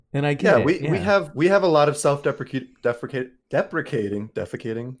and I get Yeah, it. we have a lot of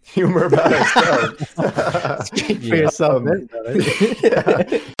deprecating humor about ourselves. Speak for Yeah. yourself, then, brother.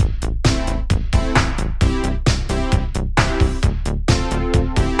 Yeah.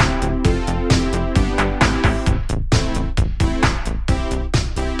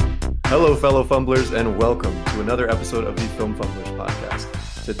 Hello, fellow fumblers, and welcome to another episode of the Film Fumblers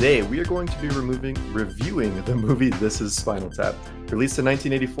podcast. Today, we are going to be reviewing the movie This Is Spinal Tap, released in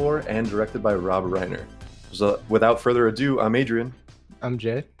 1984 and directed by Rob Reiner. So, without further ado, I'm Adrian. I'm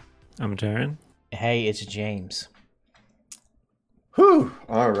Jay. I'm Darren. Hey, it's James. Whew!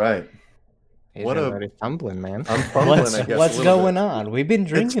 All right. What already fumbling, man. I'm fumbling, What's I guess. what's a little going bit. on? We've been It's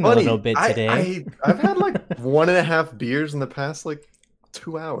drinking a funny. little bit today. I've had like 1.5 beers in the past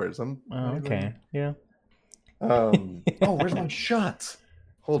 2 hours. Oh, okay. Yeah. Oh, where's my shot?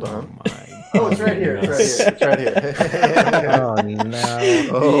 Hold on. My Oh, it's right here. It's right here. Oh no.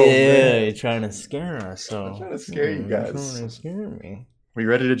 Oh, yeah, man. you're trying to scare us. So I'm trying to scare you guys. Trying to scare me. Are you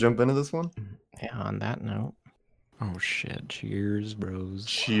ready to jump into this one? Yeah, on that note. Oh shit! Cheers, bros.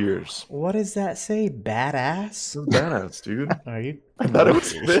 Cheers. What does that say? Badass? This is badass, dude. Are you? I thought it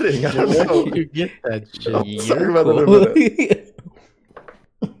was fitting. I don't know. You get that shit. I'll talk about that in a minute.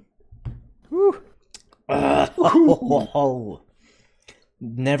 Oh,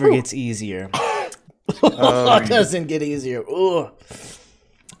 never gets easier. Doesn't get easier. Ooh.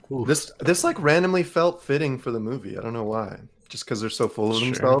 This randomly felt fitting for the movie. I don't know why. Just because they're so full of Sure.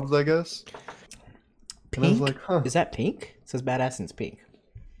 themselves, I guess. And I was Pink? like, huh. Is that pink? It says badass and it's pink.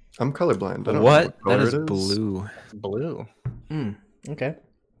 I'm colorblind. I don't What? know That color is it blue. Blue. Okay.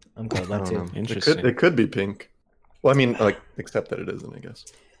 I'm I colorblind don't too. know. Interesting. It could be pink. Well, I mean, except that it isn't, I guess.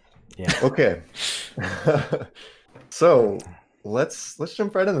 Yeah. Okay. So let's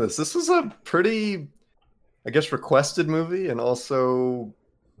jump right into this. This was a pretty, I guess, requested movie, and also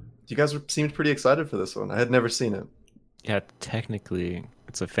you guys seemed pretty excited for this one. I had never seen it. Yeah, technically,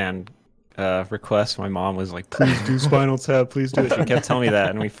 it's a fan request. My mom was like, "Please do Spinal Tap. Please do it." She kept telling me that,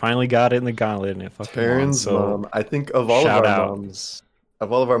 and we finally got it in the gauntlet, and it fucking won. Taryn's So mom, I think of all of shout our out.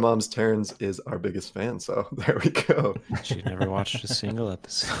 moms, Taryn's is our biggest fan. So there we go. she never watched a single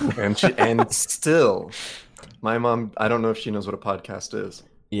episode. And still, my mom, I don't know if she knows what a podcast is.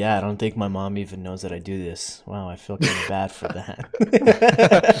 Yeah, I don't think my mom even knows that I do this. Wow, I feel kind of bad for that.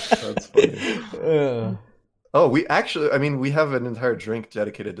 That's funny. Oh, we have an entire drink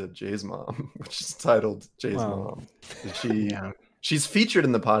dedicated to Jay's mom, which is titled Jay's Wow. Mom. Yeah. She's featured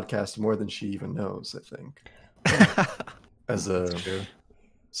in the podcast more than she even knows, I think, as a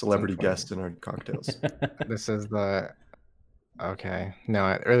celebrity guest in our cocktails. This is the. Okay.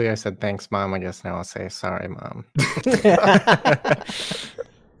 No, earlier I said thanks, Mom. I guess now I'll say sorry, Mom.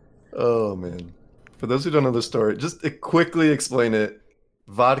 Oh man! For those who don't know the story, just to quickly explain it: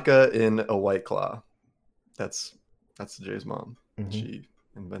 vodka in a White Claw. That's Jay's mom. Mhm. She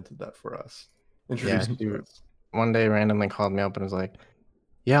invented that for us. Yeah, Introduced she- to us. One day randomly called me up and was like,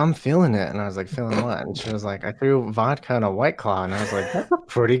 "Yeah, I'm feeling it." And I was like, "Feeling what?" And she was like, "I threw vodka in a White Claw." And I was like, "That's a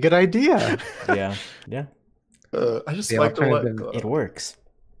pretty good idea." Yeah, yeah, I just The like the White alternative- Claw. it works.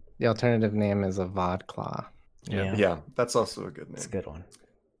 The alternative name is a Vodclaw. Yeah, Yeah, that's also a good name. it's a good one.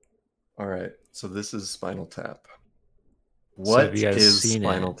 All right, so this is Spinal Tap. So What have you guys is seen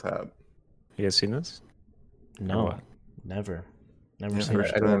Spinal it? Tap? You guys seen this? No, what? never Yeah, seen I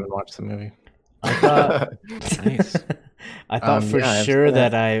it. didn't even watch the movie. I thought, Nice. I thought for yeah, I've sure seen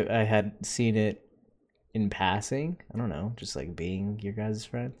that I had seen it in passing. I don't know, just like being your guys'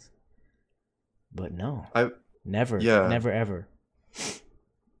 friends. But no, I- never, yeah. never ever.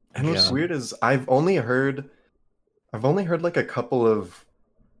 And what's Yeah. weird is I've only heard like a couple of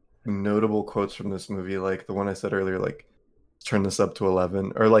notable quotes from this movie, like the one I said earlier, like turn this up to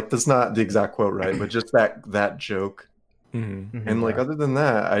 11, or like that's not the exact quote, right? But just that joke. Mm-hmm. Mhm. And like other than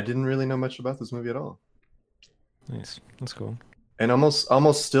that, I didn't really know much about this movie at all. Nice. That's cool. And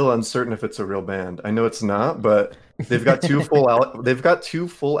almost still uncertain if it's a real band. I know it's not, but they've got two full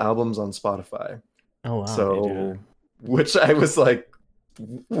albums on Spotify. Oh wow. So, do. which I was like,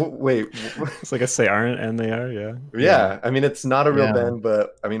 wait, It's like I say aren't, and they are. Yeah. yeah. I mean, it's not a real Yeah. band,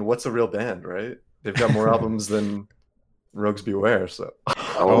 but I mean, what's a real band, right? They've got more albums than Rogues Beware. So,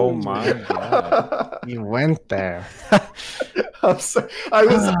 Oh my god. You went there. I'm sorry. I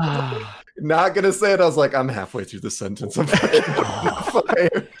was not gonna say it. I was like, I'm halfway through the sentence. I'm fucking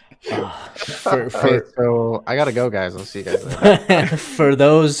fired. For Okay, so I gotta go, guys. I'll see you guys later. for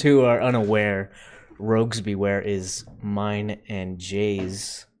those who are unaware, Rogues Beware is mine and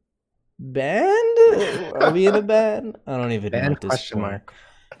Jay's band. Are we in a band? I don't even know Band at this question point. mark.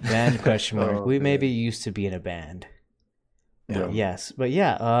 Band question mark. Oh, We man. maybe used to be in a band. Yeah. Yes, but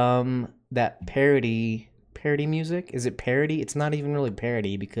yeah, that parody music, is it parody? It's not even really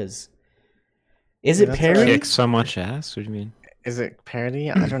parody because is Yeah, it that's parody? Kick so much ass. What do you mean? Is it parody?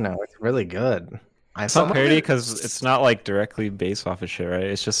 I don't know. It's really good. I It's not Some of parody it- because it's not like directly based off of shit, right?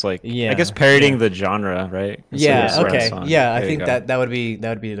 It's just like Yeah, I guess parodying the genre, right? Instead of Yeah, just a okay. song. Yeah, I There you think go. that would be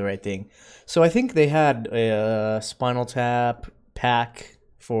the right thing. So I think they had a Spinal Tap pack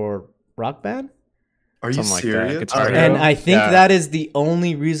for Rock Band. Are you Something like that. serious? Guitar Oh, Hero. And I think Yeah. that is the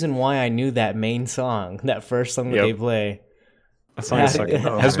only reason why I knew that main song, that first song that Yep. they play. That song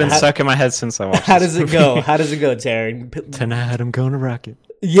How- has been how- stuck in my head since I watched. How this does it movie. go? How does it go, Terry? Tonight I'm gonna rock it.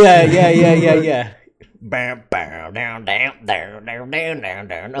 Yeah. Bam, bam, down, down, down, down, down, down,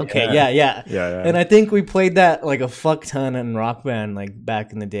 down. Okay, yeah. Yeah. And I think we played that like a fuck ton in Rock Band like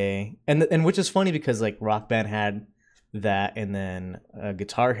back in the day, and which is funny because like Rock Band had that, and then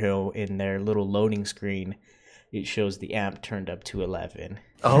Guitar Hero in their little loading screen, it shows the amp turned up to 11.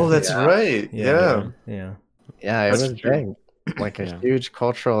 Oh, that's Yeah. right. Yeah. Yeah. Yeah, it That's was true. big. Like a Yeah. huge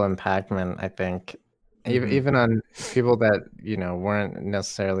cultural impactment, I think. Mhm. Even on people that, weren't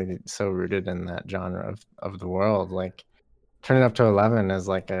necessarily so rooted in that genre of the world. Like turning up to 11 is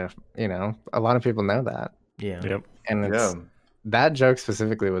like a lot of people know that. Yeah. Yep. And Yeah. that joke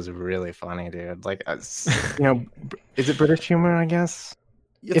specifically was really funny, dude. Like, is it British humor, I guess?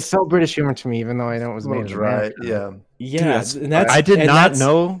 It's so British humor to me, even though I know it was a little made in dry. America. Yeah. Yeah, Dude, and that's I did and not that's-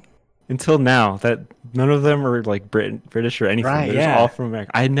 know until now that none of them are like British or anything. Right, They're just yeah. all from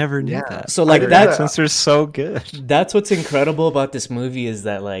America. I never knew Yeah. that. So like I- that yeah. Since they're so good. that's what's incredible about this movie is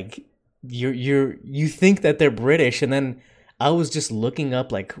that like you think that they're British, and then I was just looking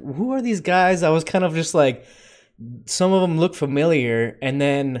up like who are these guys? I was kind of just like some of them look familiar, and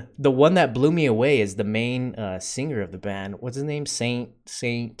then the one that blew me away is the main singer of the band. What's his name? Saint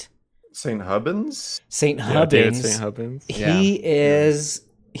Hubbins? Yeah, David Hubbins. St. Hubbins.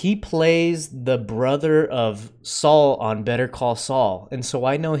 He plays the brother of Saul on Better Call Saul, and so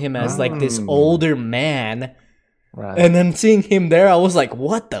I know him as like this Mm. older man. Right. And then seeing him there, I was like,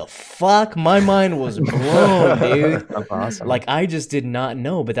 "What the fuck?" My mind was blown, dude. That's awesome. Like I just did not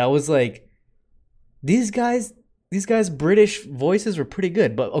know, but that was like these guys British voices were pretty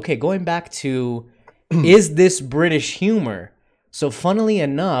good. But okay, going back to is this British humor? So funnily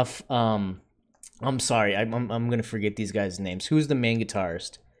enough, I'm sorry, I'm gonna forget these guys' names. Who's the main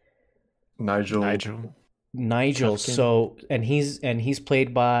guitarist? Nigel. Nigel. Chufkin. So and he's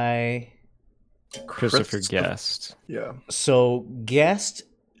played by Christopher Guest. Yeah. so Guest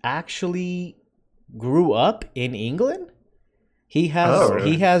actually grew up in England. He has Oh,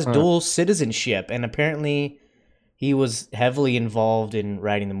 really? he has Huh. dual citizenship, and apparently he was heavily involved in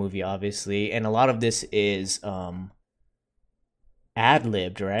writing the movie, obviously, and a lot of this is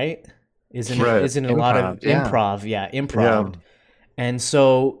ad-libbed, right? Isn't Right. isn't it a lot of Improv, yeah. improv? Yeah, improv. And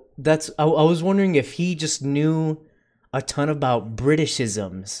so I was wondering if he just knew a ton about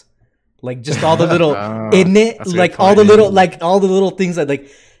Britishisms, like just all the little Oh, isn't it? that's a good Like all point. the little things that like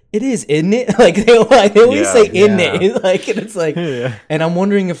it is, isn't it? Like they always Yeah, say isn't yeah. it? Like and it's like Yeah. and I'm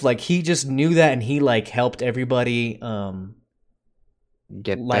wondering if like he just knew that and he like helped everybody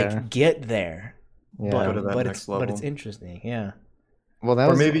Get like there. get there. Yeah. But Go to that but next it's level. interesting. Yeah. Well,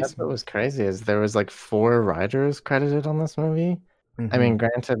 Or maybe- that's what was crazy is there was like 4 writers credited on this movie. I Mm-hmm. mean,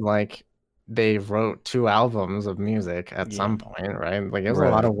 granted, like they wrote 2 albums of music at Yeah. some point, right? Like it was a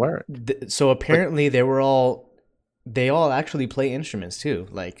Right. lot of work. So apparently they all actually play instruments too.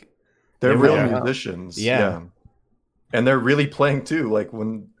 Like They're They real really are. musicians. Yeah. And they're really playing too, like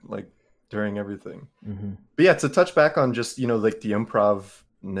during everything. mhm. But yeah, to touch back on just, like the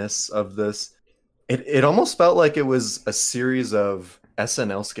improvness of this, it almost felt like it was a series of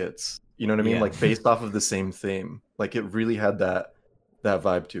SNL skits. You know what I mean? Yeah. Like based off of the same theme. Like it really had that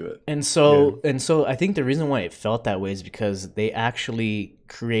vibe to it. And so I think the reason why it felt that way is because they actually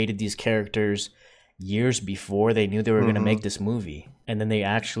created these characters years before they knew they were going to Mhm. make this movie. And then they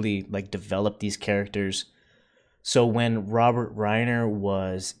actually like developed these characters. So when Robert Reiner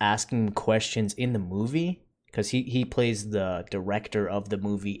was asking questions in the movie, because he plays the director of the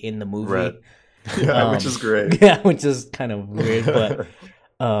movie in the movie. Right. Yeah, which Um, is great. Yeah, which is kind of weird, but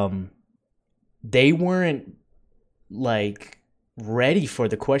they weren't like ready for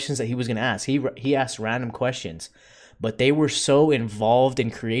the questions that he was going to ask. He asked random questions, but they were so involved in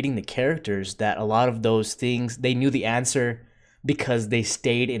creating the characters that a lot of those things they knew the answer because they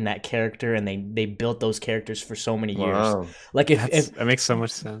stayed in that character and they built those characters for so many years. Wow. Like if That makes so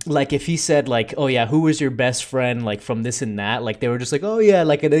much sense. like if he said like, oh yeah, who was your best friend like from this and that, like they were just like, oh yeah,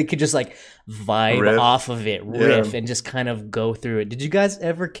 like they could just like vibe Riff. off of it, Yeah. riff and just kind of go through it. Did you guys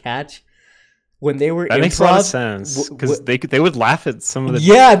ever catch when they were That makes a lot of improv, sense because they would laugh at some of the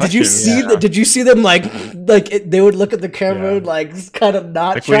yeah, did you questions. see Did you see them they would look at the camera Yeah. and like kind of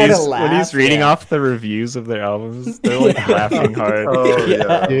not Like try to laugh when he's reading yeah. off the reviews of their albums, they're like laughing hard. Oh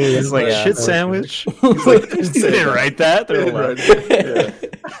yeah. Dude, He's like Yeah. shit sandwich. He's like, you didn't write that. They They're didn't laughing.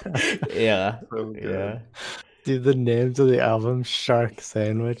 write yeah, So good. yeah. Dude, the names of the album, Shark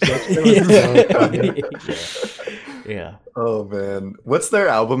Sandwich. That shit was so funny. Yeah. Oh man, what's their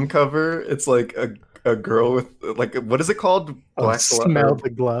album cover? It's like a girl with like what is it called? Oh, smell the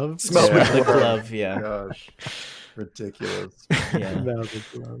glove. Smell Smell the the glove. glove, yeah. Gosh, ridiculous. Yeah. Smell the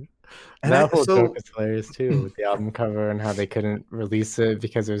glove. And That whole so- joke is hilarious too, with the album cover and how they couldn't release it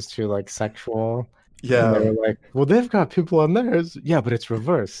because it was too like sexual. And they Yeah, were like, "Well, they've got people on theirs." Yeah, but it's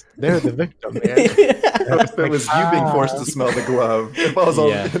reversed. They're the victim. Man. if it was you being forced to smell the glove, if I was all,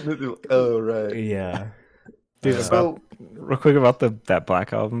 Yeah. oh right. Yeah. Dude, Yeah. So real quick about that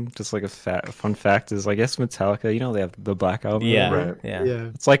Black album, just like a fun fact is, I guess Metallica, they have the Black album. Yeah. Right. Yeah. Yeah.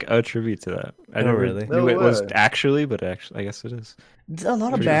 It's like a tribute to that. I Oh, never really? knew No it was way. actually, but actually, I guess it is. A lot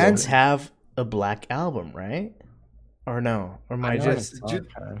of Pretty bands good. have a black album, right? Or no? Or am I know just? it's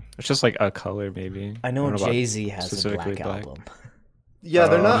okay. It's just like a color, maybe. I know don't about- Jay Z has a specifically black black. album. yeah,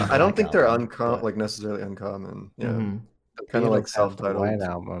 they're not. I don't Black think they're album, uncommon, but- like necessarily uncommon. Yeah, Mhm. kind of like Beatles have the self-titled. White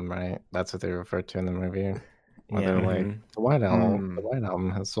Album, right? That's what they refer to in the movie. Where they're Yeah. like, Mhm. the White Album, Mm. the White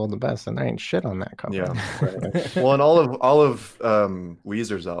Album has sold the best, and there ain't shit on that cover. Yeah. Right. Well, and all of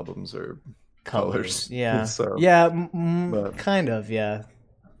Weezer's albums are colors. Yeah. So, Yeah. but- Kind of. Yeah.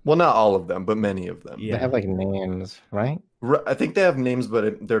 well, not all of them, but many of them. Yeah. They have like names, right? I think they have names,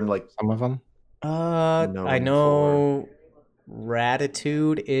 but they're like Some of them. I known know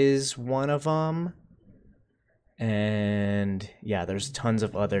Ratitude is one of them. And yeah, there's tons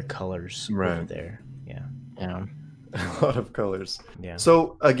of other colors over Right. there. Yeah. Yeah. a lot of colors. Yeah.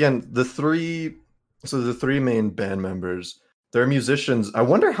 So again, the three main band members, they're musicians. I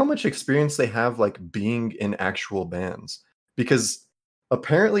wonder how much experience they have like being in actual bands, because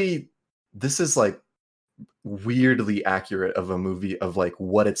apparently this is like weirdly accurate of a movie of like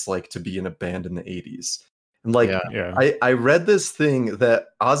what it's like to be in a band in the 80s. And like Yeah. Yeah. I read this thing that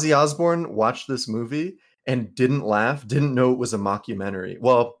Ozzy Osbourne watched this movie and didn't laugh, didn't know it was a mockumentary.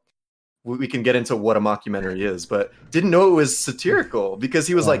 Well, we can get into what a mockumentary is, but didn't know it was satirical, because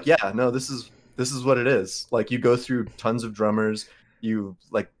he was like, yeah, no, this is what it is. Like, you go through tons of drummers, you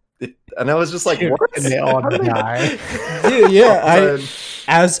like it, and I was just like, Dude, what? and they all How do they- die. Dude, yeah,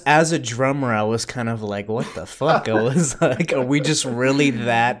 But- as a drummer, I was kind of like, what the fuck? I was like, are we just really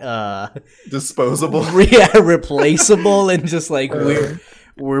that disposable. yeah, replaceable, and just like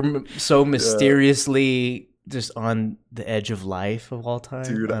we're so mysteriously just on the edge of life of all time?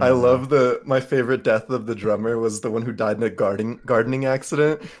 Dude, don't I know. love my favorite death of the drummer was the one who died in a gardening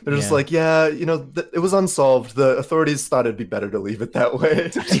accident. They're just Yeah. like, yeah, it was unsolved. The authorities thought it'd be better to leave it that way.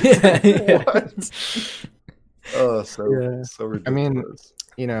 Yeah. What? Oh, so Yeah. so ridiculous.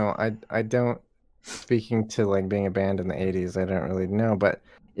 I mean, I don't, speaking to like being a band in the 80s, I don't really know, but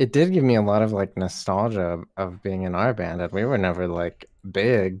it did give me a lot of like nostalgia of being in our band, and we were never like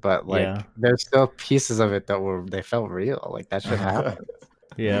big, but like Yeah. there's still pieces of it that they felt real. Like that should happen.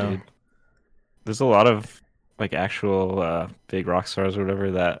 Yeah. There's a lot of like actual big rock stars or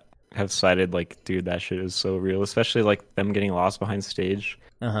whatever that have cited like, dude, that shit is so real, especially like them getting lost behind stage.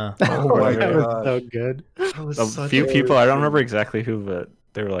 Uh-huh. Oh my That was gosh. so good. That was A such few a people, weird I don't thing. remember exactly who, but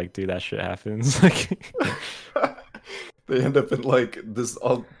they were like, dude, that shit happens. Like, They end up in like this.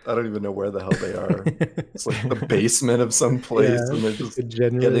 I don't even know where the hell they are. It's like the basement of some place, Yeah, and they're just it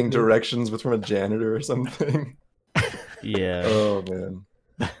genuinely- getting directions from a janitor or something. Yeah. Oh man.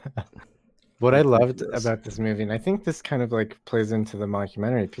 What I loved Ridiculous. about this movie, and I think this kind of like plays into the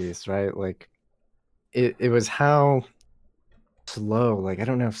mockumentary piece, right? Like it was how slow, like I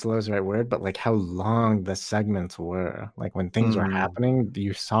don't know if slow is the right word, but like how long the segments were. Like when things were Mm. happening,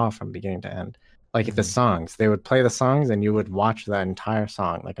 you saw from beginning to end. Like the Mhm. songs, they would play the songs and you would watch that entire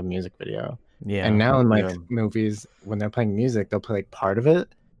song like a music video. Yeah. And now in like Yeah. movies, when they're playing music, they'll play like part of it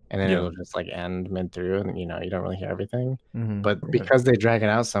and then Yeah. it'll just like end mid through, and you don't really hear everything. Mhm. But Right. because they drag it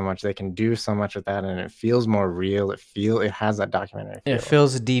out so much, they can do so much with that, and it feels more real. It has that documentary feel. It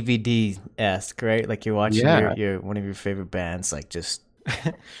feels DVD-esque, right? Like you're watching Yeah. your one of your favorite bands, like just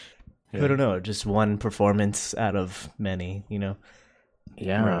I Yeah. don't know, just one performance out of many,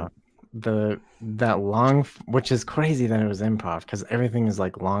 Yeah. Right. That long, which is crazy that it was improv, because everything is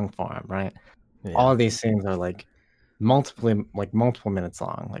like long form, right? Yeah. All these scenes are like multiple minutes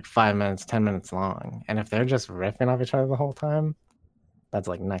long, like 5 minutes, 10 minutes long. And if they're just riffing off each other the whole time, that's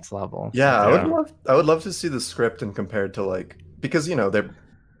like next level. Yeah, Yeah. I would love to see the script and compare it to like, because they're,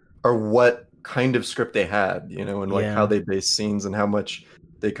 or what kind of script they had, you know, and like Yeah. how they based scenes and how much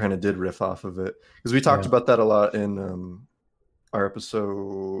they kind of did riff off of it. Because we talked Yeah. about that a lot in our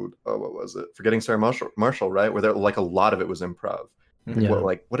episode. Oh, what was it? Forgetting Sarah Marshall, right? Where there like a lot of it was improv. Yeah.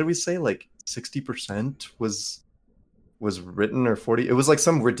 What did we say? Like 60% was written, or 40? It was like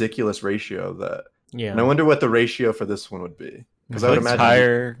some ridiculous ratio that. Yeah. And I wonder what the ratio for this one would be, because I feel would like imagine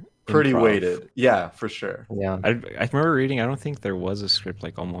higher pretty improv. weighted. Yeah, for sure. Yeah. I remember reading. I don't think there was a script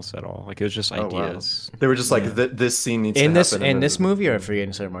like almost at all. Like it was just Oh, wow. ideas. They were just like, Yeah. this scene needs in to this happen. in and this then- movie or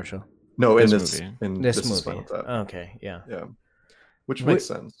Forgetting Sarah Marshall? No, in This this movie. in This Is movie. Spinal Tap. Okay, yeah. Yeah, which makes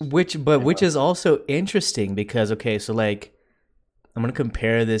sense. Which is also interesting because okay, so like I'm gonna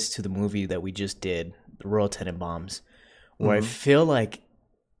compare this to the movie that we just did, The Royal Tenenbaums, where I Mhm. feel like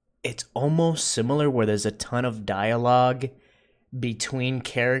it's almost similar, where there's a ton of dialogue between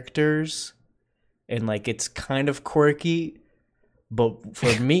characters, and like it's kind of quirky. But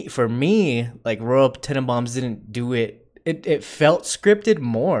for me, like Royal Tenenbaums didn't do it. It felt scripted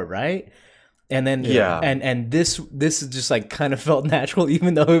more, right? And then Yeah. and this is just like kind of felt natural,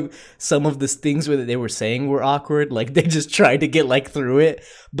 even though some of the things that they were saying were awkward. Like they just tried to get like through it,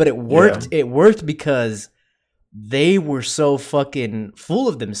 but it worked. It worked because they were so fucking full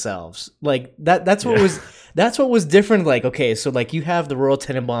of themselves. Like that's what was different. Like okay, so like you have the Royal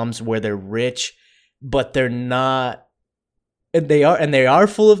Tenenbaums where they're rich, but they're not. And they are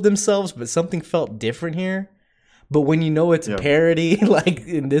full of themselves, but something felt different here. But when you know it's a parody, like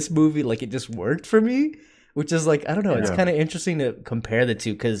in this movie, like it just worked for me, which is like, I don't know, it's kind of interesting to compare the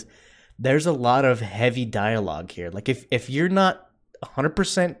two because there's a lot of heavy dialogue here. Like if you're not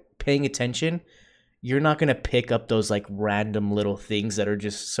 100% paying attention, you're not going to pick up those like random little things that are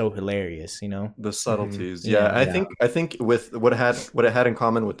just so hilarious, you know? The subtleties. Yeah, Yeah, I think with what it had in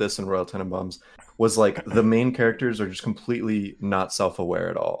common with this and Royal Tenenbaums was like the main characters are just completely not self-aware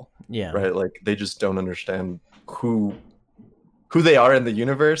at all. Yeah. Right? Like they just don't understand who they are in the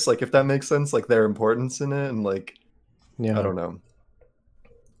universe, like if that makes sense, like their importance in it, and like Yeah. I don't know.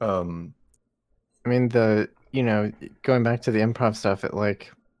 I mean, going back to the improv stuff, it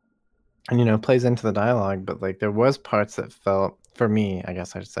like, and plays into the dialogue, but like there was parts that felt, for me, I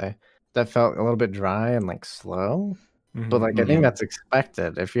guess I should say, that felt a little bit dry and like slow. But like I think that's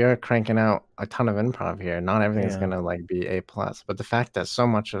expected. If you're cranking out a ton of improv here, not everything's gonna like be A+. But the fact that so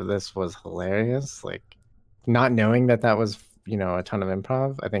much of this was hilarious, like not knowing that was a ton of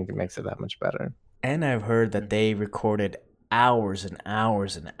improv, I think it makes it that much better. And I've heard that they recorded hours and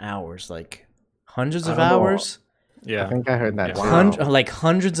hours and hours, like hundreds of hours. Yeah, I think I heard that. Yeah. too. Like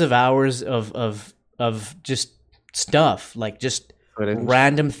hundreds of hours of just stuff, like just Footage.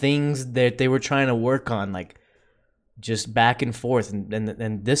 random things that they were trying to work on, like just back and forth.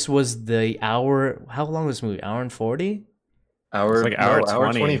 And this was the hour. How long was this movie? Hour and 40? Hour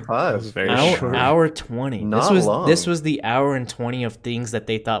 20. 25. It was very Hour, short. hour 20. Not long. This was the hour and 20 of things that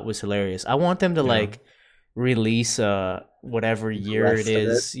they thought was hilarious. I want them to like release whatever year rest it of it.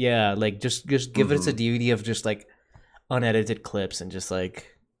 is. Yeah, like just give us a DVD of just like unedited clips and just like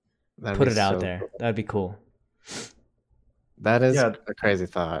That'd put be it out so there. cool. That'd be cool. That is Yeah. a crazy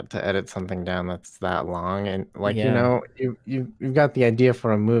thought, to edit something down that's that long, and like Yeah. you've got the idea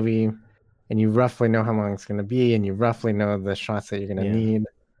for a movie, and you roughly know how long it's going to be, and you roughly know the shots that you're going to Yeah. need.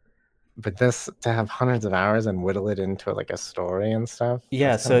 But this, to have hundreds of hours and whittle it into like a story and stuff.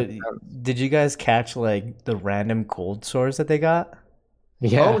 Yeah, that's so kinda intense. did you guys catch like the random cold sores that they got?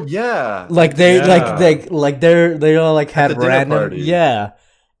 yeah, Oh yeah. Like they Yeah. they all like had the dinner random party. yeah.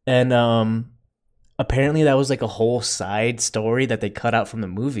 And apparently that was like a whole side story that they cut out from the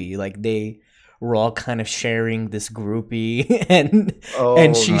movie. Like they were all kind of sharing this groupie and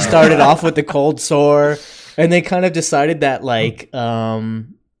Oh, she no. started off with the cold sore and they kind of decided that like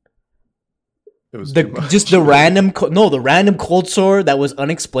It was the too much. just the random the random cold sore that was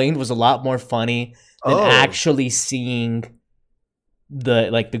unexplained was a lot more funny than Oh. actually seeing the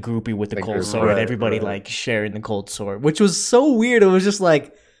groupie with the The cold group, sore and right, everybody right. like sharing the cold sore, which was so weird. It was just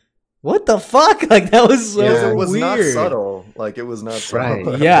like, what the fuck? Like that was so Because it was weird. not subtle. Like it was not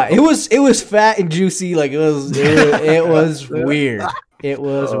subtle. Right. Yeah, it was fat and juicy. Like it was weird. It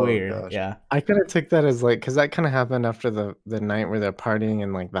was Oh, weird. gosh. Yeah. I kind of took that as like, because that kind of happened after the night where they're partying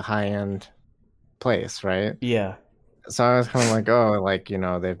in like the high end place, right? Yeah. So I was kind of like, oh, like,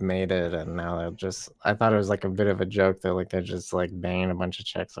 they've made it, and now they're just, I thought it was like a bit of a joke that like they're just like banging a bunch of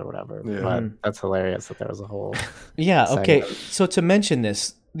chicks or whatever. Yeah. But Mhm. that's hilarious that there was a whole Yeah, okay. segment. So to mention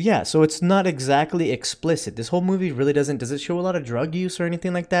this, yeah, so it's not exactly explicit. This whole movie really does it show a lot of drug use or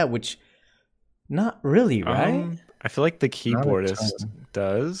anything like that, which not really, right? I feel like the Not a keyboardist ton.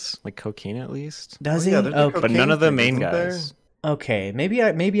 does, like cocaine at least. Does Oh, yeah, he? there's a Oh, cocaine But none of the thing, main isn't there? guys. okay, maybe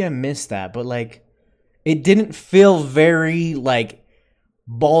I missed that, but like it didn't feel very like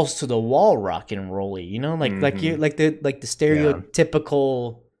balls to the wall rock and rolly, you know, like you like the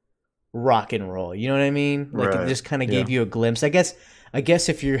stereotypical rock and roll, you know what I mean? Like Right. it just kind of gave you a glimpse. I guess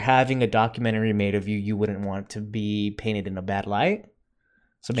if you're having a documentary made of you, you wouldn't want it to be painted in a bad light.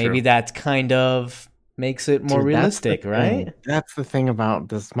 So maybe True. that's kind of makes it more Dude, that's the realistic, thing. right? That's the thing about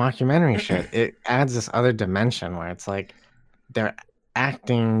this mockumentary shit. It adds this other dimension where it's like they're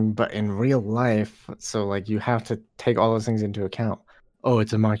acting, but in real life. So like you have to take all those things into account. Oh,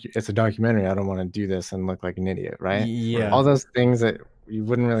 it's a documentary. I don't want to do this and look like an idiot, right? Yeah. All those things that you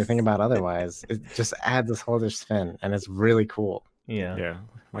wouldn't really think about otherwise. It just adds this whole other spin, and it's really cool. Yeah. Yeah,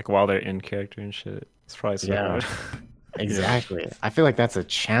 like while they're in character and shit. It's probably so Yeah. hard. Exactly. I feel like that's a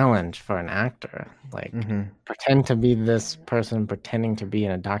challenge for an actor. Like Mm-hmm. pretend to be this person pretending to be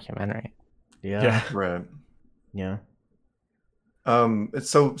in a documentary. Yeah. Right. Yeah.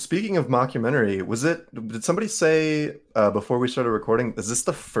 So speaking of mockumentary, did somebody say before we started recording, is this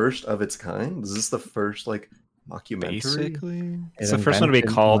the first of its kind? Is this the first like mockumentary? Basically, it's It the first one to be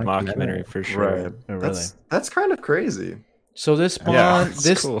invented called mockumentary. mockumentary for sure. Right. Oh, really? That's kind of crazy. So this Yeah, spawned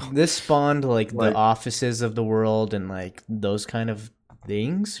it's cool. this spawned like Like- the offices of the world and like those kind of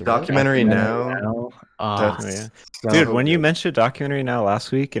things. Really? Documentary now. Ah, Yeah. so Dude, when you good. mentioned documentary now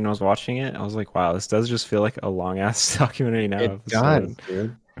last week and I was watching it, I was like, wow, this does just feel like a long ass documentary now. it does, episode.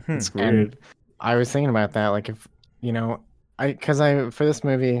 dude. It's And weird. I was thinking about that, like if I for this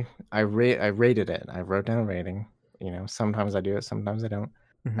movie I rated it. I wrote down a rating. Sometimes I do it, sometimes I don't.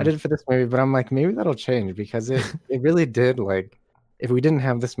 I did it for this movie, but I'm like, maybe that'll change because it really did. Like, if we didn't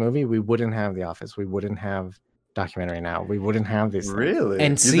have this movie, we wouldn't have The Office. We wouldn't have documentary now. We wouldn't have these things. Really?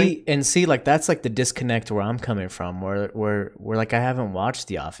 And You think- see, like that's like the disconnect where I'm coming from, where like I haven't watched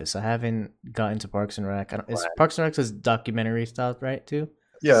The Office. I haven't gotten to Parks and Rec. Is Parks and Rec is documentary style, right? Too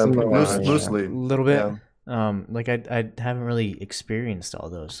yeah, Similar, yeah. loosely. a little bit. Yeah. Like I haven't really experienced all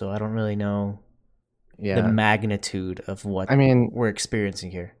those, so I don't really know the Yeah. magnitude of what I mean, we're experiencing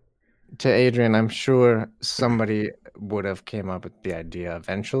here. to Adrian, I'm sure somebody would have came up with the idea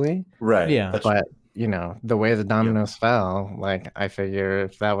eventually. Right. Yeah. That's But the way the dominoes fell, like I figure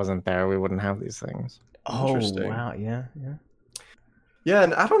if that wasn't there, we wouldn't have these things. Oh Interesting. wow, yeah. Yeah,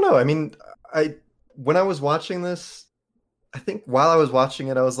 and I don't know. I mean, when I was watching this, I think while I was watching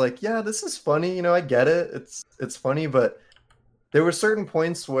it, I was like, yeah, this is funny. I get it. It's funny, but there were certain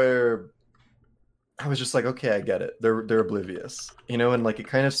points where I was just like, okay, I get it. They're oblivious, and like it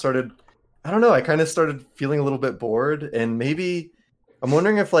kind of started. I don't know. I kind of started feeling a little bit bored, and maybe I'm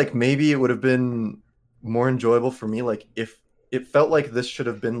wondering if like maybe it would have been more enjoyable for me, like if it felt like this should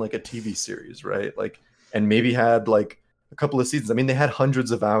have been like a TV series, right? Like, and maybe had like a couple of seasons. I mean, they had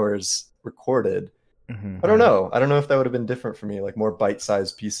hundreds of hours recorded. Mhm. I don't know. I don't know if that would have been different for me, like more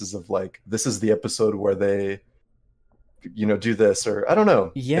bite-sized pieces of like this is the episode where they do this, or I don't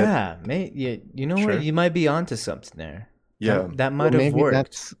know. Yeah, you know Sure. what? You might be onto something there. Yeah. That Well, might have maybe worked.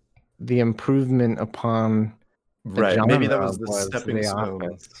 that's the improvement upon the Right. Maybe that genre was the stepping The stone.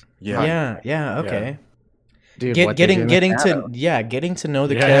 Office. Yeah, okay. Dude, Get, what they do in getting the shadows. getting to know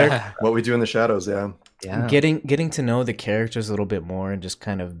the character, What we do in the shadows, yeah. Yeah. getting to know the characters a little bit more, and just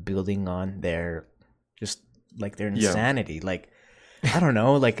kind of building on their just like their Yeah. insanity. Like I don't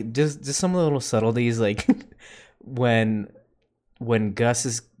know, like just some little subtleties, like when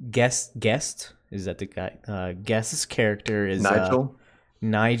Gus's guest is that the guy? Gus's character is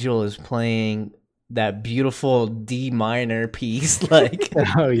Nigel is playing that beautiful D minor piece, like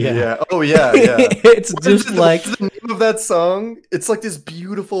Oh yeah. Oh yeah. it's just What's like the name of that song? It's like this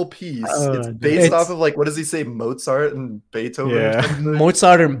beautiful piece. Oh, it's dude. based It's- off of like, what does he say, Mozart and Beethoven? Or Yeah. something?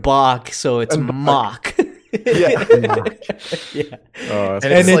 Mozart and Bach, so it's And Bach. mock. Yeah. yeah, Oh, And, that's it's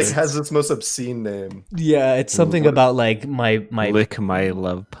And like it's- has this most obscene name. yeah. It's something What- about like my lick my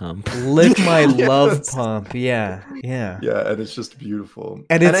love pump. lick my love Yes. pump. Yeah. Yeah, and it's just beautiful.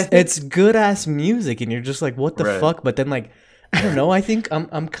 And I it's think- it's good ass music, and you're just like, what the Right. fuck? But then like, I don't know. I think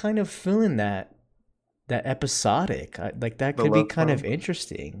I'm kind of feeling that episodic. Like that The could be love kind of pump.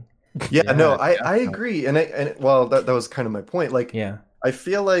 interesting. yeah, Yeah, no, I definitely. agree. And well, that was kind of my point. Like, Yeah. I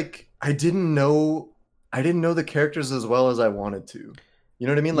feel like I didn't know the characters as well as I wanted to. You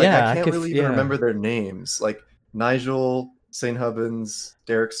know what I mean? Like Yeah, I I can't could- really even yeah. remember their names. Like Nigel, St. Hubbins,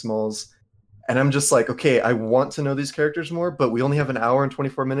 Derek Smalls. And I'm just like, okay, I want to know these characters more, but we only have an hour and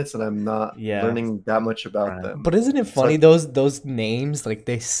 24 minutes and I'm not Yeah. learning that much about Right. them. But isn't it So- funny those names, like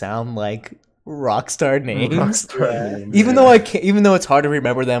they sound like rock star names? Rockstar names, Even yeah. though even though it's hard to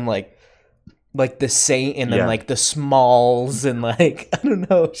remember them, like like the Saint and then Yeah. like the Smalls and like I don't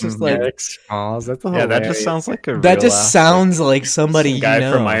know. It's just like Eric Smalls. That's a Yeah, that just hilarious- sounds like a that real just ass, sounds like somebody some you guy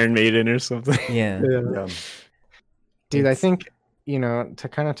know. from Iron Maiden or something. Yeah. Yeah. Yeah. Dude, I It's- think, you know, to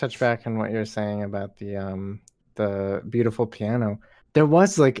kind of touch back on what you're saying about the beautiful piano, there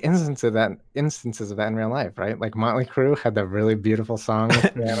was like instances of that in real life, right? Like Motley Crue had that really beautiful song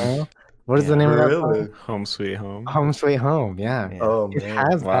with piano. What is the Yeah. name of that Really? song? Home Sweet Home. Home Sweet Home, yeah. Yeah. Oh It man.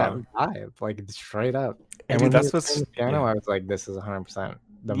 has Wow. that vibe, like straight up. And And dude, when that's he was what's- playing the piano, yeah. I was like, this is 100%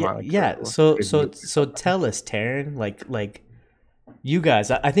 the yeah, Motley yeah. Crue. So Good so music. so tell us, Taryn, like you guys.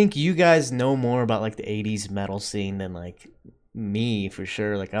 I think you guys know more about like the '80s metal scene than like me for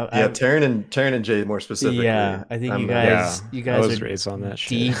sure. Like Yeah, I Taryn and Jay more specifically. yeah, I think you I'm, guys you I guys was are raised on that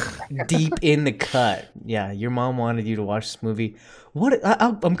deep shit. deep in the cut. Yeah, your mom wanted you to watch this movie. What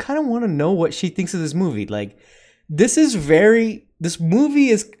I'm kind of want to know what she thinks of this movie. Like this movie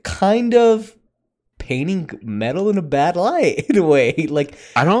is kind of painting metal in a bad light in a way. Like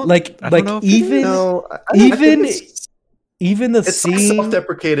I don't like I don't know if it even is. No, I even think even the it's like scene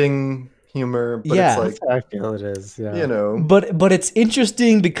self-deprecating humor, but Yeah. it's That's how I feel it is. Yeah. like, you know, but it's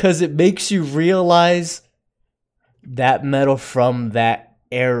interesting because it makes you realize that metal from that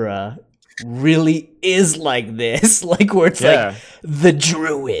era really is like this, like where it's Yeah. like the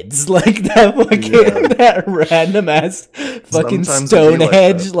Druids, like that fucking Yeah. that random ass fucking Sometimes it'd be like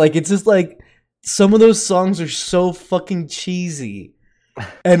Stonehenge. that. Like it's just like some of those songs are so fucking cheesy,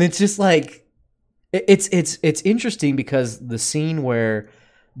 and it's just like it's interesting because the scene where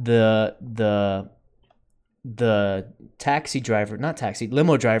the taxi driver, not taxi,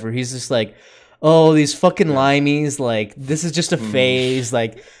 limo driver, he's just like, oh, these fucking limeys, like this is just a phase,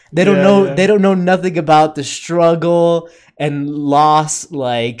 like they don't Yeah, know yeah. they don't know nothing about the struggle and loss,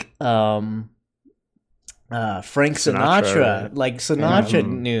 like Frank Sinatra, Sinatra. like Sinatra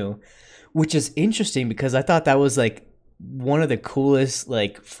Mhm. knew, which is interesting because I thought that was like one of the coolest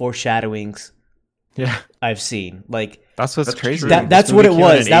like foreshadowings Yeah. I've seen. Like That's what's That's crazy. true. That- that's This what movie it came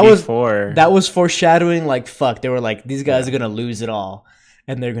out was. in That was- 84. that was foreshadowing. Like fuck, they were like these guys are gonna lose it all,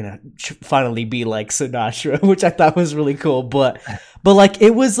 and they're gonna finally be like Sinatra, which I thought was really cool. But like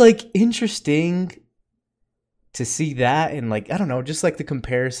it was like interesting to see that, and like I don't know, just like the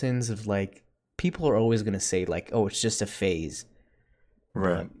comparisons of like people are always gonna say like, oh, it's just a phase.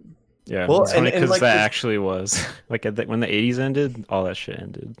 right. Yeah, Well, it's funny and because like that this- actually was like when the 80s ended, all that shit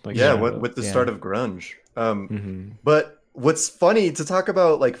ended. Like Yeah, straight up. with the Yeah. start of grunge. Mhm. But what's funny to talk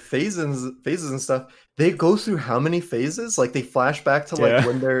about like phases and stuff, they go through how many phases? Like they flash back to like Yeah.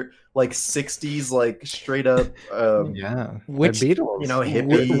 when they're like 60s, like straight up Yeah. Which- the Beatles. you know,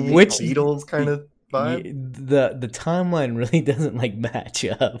 hippie Which- Beatles kind of vibe. The timeline really doesn't like match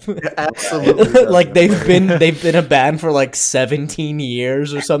up. Absolutely. Like doesn't. they've been a band for like 17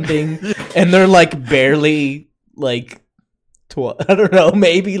 years or something, and they're like barely like I don't know,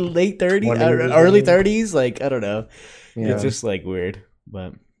 maybe late 30s, 20s, early maybe. 30s. Like I don't know. Yeah. It's just like weird,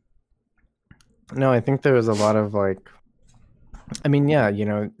 but No, I think there was a lot of like, I mean, yeah, you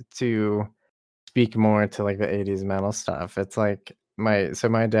know, to speak more to like the 80s metal stuff, it's like my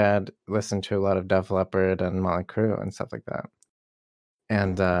dad listened to a lot of Def Leppard and Motley Crue and stuff like that.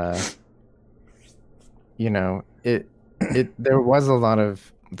 And you know, it there was a lot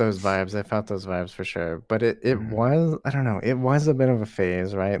of those vibes. I felt those vibes for sure. But it Mhm. was, I don't know, it was a bit of a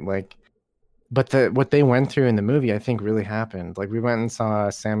phase, right? Like but what they went through in the movie, I think really happened. Like we went and saw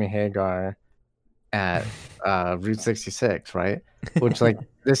Sammy Hagar at Route 66, right? Which like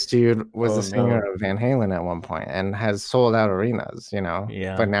this dude was Oh, the singer no. of Van Halen at one point and has sold out arenas, you know.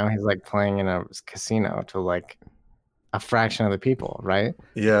 Yeah. But now he's like playing in a casino to like a fraction of the people, right?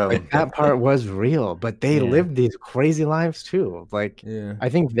 Yeah. Like that part was real, but they Yeah. lived these crazy lives too. Like yeah, I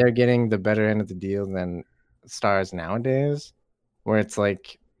think they're getting the better end of the deal than stars nowadays, where it's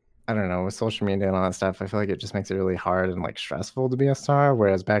like, I don't know, with social media and all that stuff, I feel like it just makes it really hard and like stressful to be a star.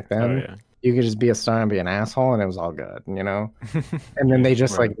 Whereas back then, Oh yeah. you could just be a star and be an asshole and it was all good, you know? And then they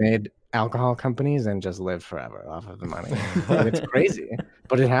just Right. like made alcohol companies and just lived forever off of the money. And it's crazy,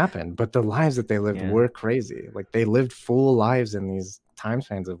 but it happened. But the lives that they lived Yeah. were crazy. Like they lived full lives in these time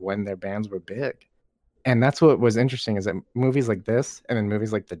spans of when their bands were big. And that's what was interesting is that movies like this and then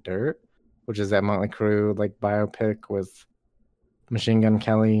movies like The Dirt, which is that Motley Crue like biopic with Machine Gun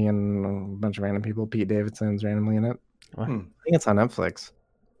Kelly and a bunch of random people, Pete Davidson's randomly in it. What? I think it's on Netflix.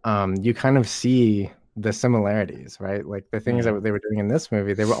 You kind of see the similarities, right? Like the things Yeah. that they were doing in this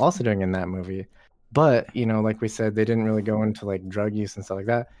movie, they were also doing in that movie. But, you know, like we said, they didn't really go into like drug use and stuff like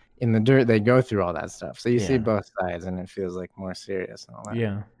that. In The Dirt, they go through all that stuff. So you see Yeah. both sides and it feels like more serious and all that.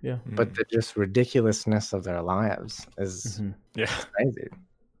 yeah, yeah. But the just ridiculousness of their lives is Mhm. yeah. crazy.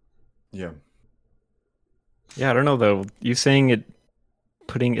 Yeah. Yeah, I don't know though. You saying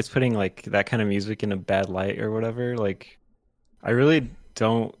it's putting like that kind of music in a bad light or whatever. Like, I really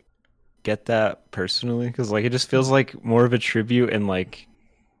don't get that personally because like it just feels like more of a tribute and like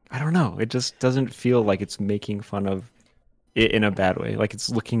I don't know. It just doesn't feel like it's making fun of it in a bad way. Like it's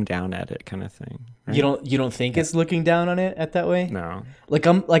looking down at it kind of thing. Right? You don't think it's looking down on it at that way? No.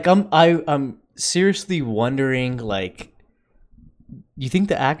 I'm seriously wondering, like, you think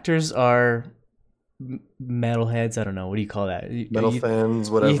the actors are metalheads? I don't know. What do you call that? Metal fans,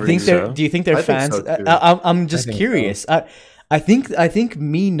 whatever. You think they're? Do you think they're I think fans? so, too. I'm just think curious. I think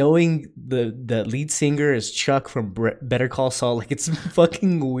me knowing the lead singer is Chuck from Better Call Saul, like it's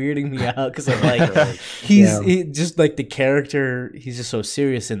fucking weirding me out because I'm like he just like the character. He's just so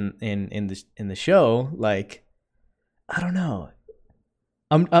serious in the show. Like I don't know.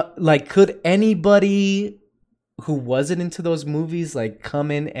 I'm like, could anybody who wasn't into those movies like come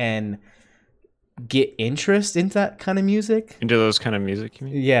in and get interest into that kind of music? Into those kind of music, you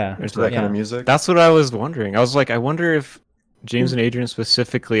mean? Yeah, Into that kind of music. That's what I was wondering. I was like, I wonder if James and Adrian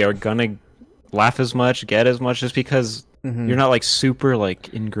specifically are gonna laugh as much, get as much, just because you're not like super like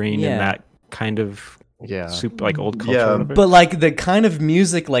ingrained in that kind of super like old culture. Yeah. or whatever. But like the kind of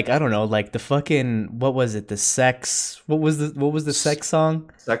music, like I don't know, like the fucking what was it? The sex. What was the sex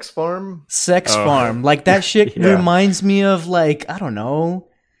song? Sex Farm. Sex Oh. Farm. Like that shit Yeah. reminds me of like I don't know.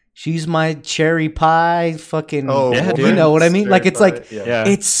 She's my cherry pie. Fucking. Oh, Yeah, you dude. know what I mean? Like it's like yeah.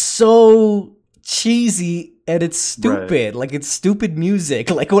 it's so cheesy and it's stupid. Like it's stupid music.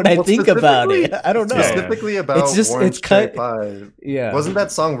 Like when I Well, think about it, specifically- I don't know. Yeah. Specifically about It's just- Orange it's Cherry cut- Pie. Yeah. Wasn't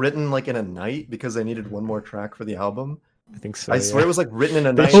that song written like in a night because they needed one more track for the album? I think so. I yeah. swear it was like written in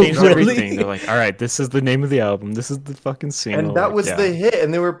a They night. changed really? everything. They're like, all right, this is the name of the album. This is the fucking single. And that Like, was yeah. the hit,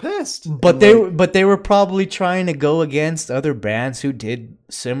 and they were pissed. But And, like, they were probably trying to go against other bands who did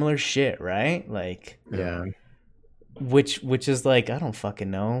similar shit, right? Like Yeah. which is like I don't fucking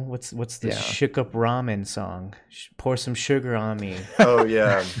know. What's the Yeah. Shook Up Ramen song? Pour some sugar on me. oh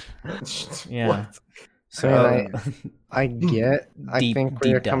yeah, Yeah. What? So I get, I Deep- think where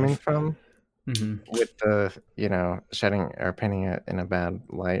deep you're coming dive. from mhm. with the, shedding or painting it in a bad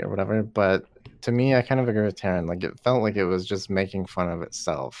light or whatever. But to me, I kind of agree with Taryn. Like it felt like it was just making fun of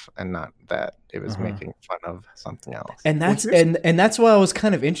itself and not that it was Uh-huh. making fun of something else. And that's here's- and that's why I was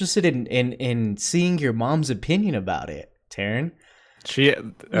kind of interested in seeing your mom's opinion about it, Taryn. She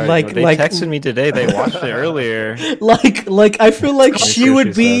Like- they like- texted me today. They watched it earlier. Like I feel like That's she what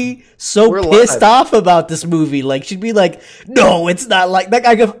would she be so We're pissed live. off about this movie. Like she'd be like, "No, it's not like that."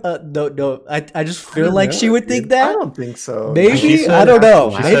 I go, no. I just feel don't like know, she would dude. think I that. don't think so. Maybe She I said- don't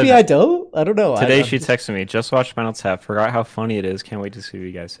know. she Maybe said- I don't. I don't know. Today I, she texted me, just watched Spinal Tap, forgot how funny it is, can't wait to see what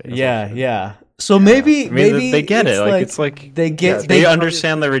you guys say. I was yeah, like, yeah. So maybe I mean, maybe they get it's it. Like, it's like they get Yeah, they they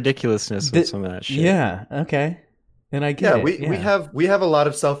understand the ridiculousness the- of some of that shit. yeah. Okay, and I get yeah, it. we have a lot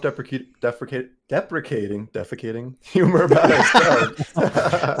of defecating humor about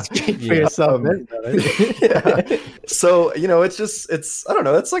ourselves. Speak for Yeah. yourself, Um, brother. yeah. So it's I don't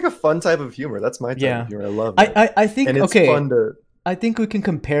know. It's like a fun type of humor. That's my type Yeah. of humor. I love it. I think and it's okay. fun to. I think we can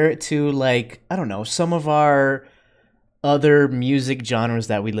compare it to like I don't know some of our other music genres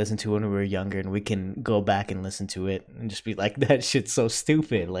that we listened to when we were younger, and we can go back and listen to it and just be like, that shit's so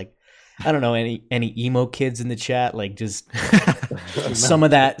stupid. Like I don't know any emo kids in the chat, like just some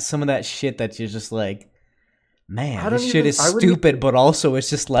of that shit that you're just like, I man, don't this shit even- is I wouldn't stupid, but also it's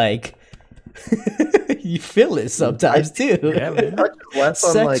just like you feel it sometimes too. Yeah, man. touch less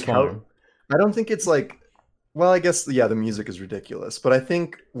on Sex like how Farm. I don't think it's like well I guess yeah the music is ridiculous but I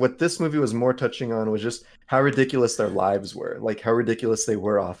think what this movie was more touching on was just how ridiculous their lives were, like how ridiculous they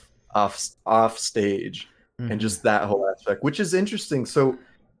were off stage Mhm. and just that whole aspect, which is interesting. So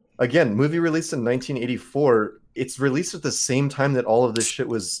again, movie released in 1984, it's released at the same time that all of this shit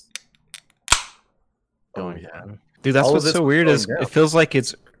was Going yeah. down. Dude, that's All of what's this so was weird going is down. it feels like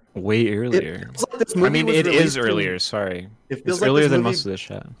it's way earlier. Feels like this I movie mean, was it is released in- earlier. Sorry, It feels it's like earlier this than movie- most of this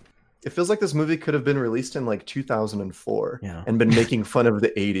shit. It feels like this movie could have been released in like 2004 Yeah. and been making fun of the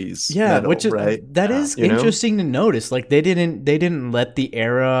 80s. Yeah, metal, which is right. that is You know? interesting to notice. Like they didn't let the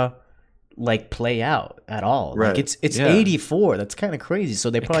era like play out at all. Right. Like it's Yeah. 84. That's kind of crazy.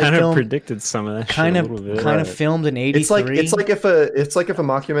 So they It probably kind of filmed predicted some of that kind shit of a little bit. kind of Right. filmed in 83. It's like if a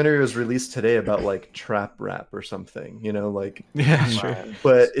mockumentary was released today about like trap rap or something, you know, like. Yeah, sure.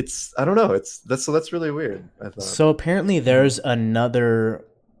 But it's I don't know. That's really weird. I thought. So apparently there's another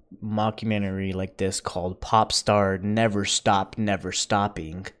mockumentary like this called Pop Star Never Stop Never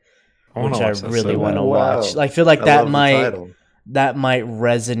Stopping, I wanna which I watch that really so want to bad. Wow. watch. I feel like I that love the might title.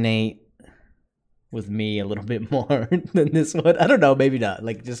 resonate with me a little bit more than this one. I don't know, maybe not.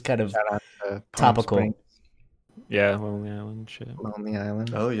 Like just kind of Shout out to Palm topical. Springs. Yeah, Lonely Island shit. Lonely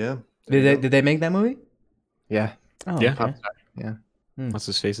Island. Oh yeah. There you go. Did they make that movie? Yeah. Oh, Yeah. okay. Yeah. What's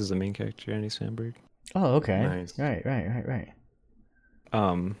his face is the main character, Andy Samberg. Oh, okay. Nice. Right.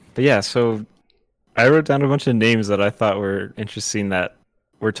 But yeah, so I wrote down a bunch of names that I thought were interesting that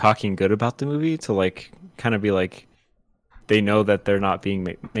were talking good about the movie to like kind of be like they know that they're not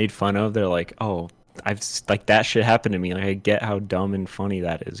being made fun of. They're like, oh, like that shit happened to me. Like I get how dumb and funny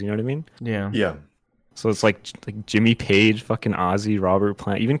that is. You know what I mean? Yeah. Yeah. So it's like Jimmy Page, fucking Ozzy, Robert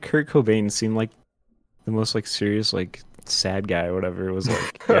Plant, even Kurt Cobain seemed like the most like serious like sad guy or whatever. It was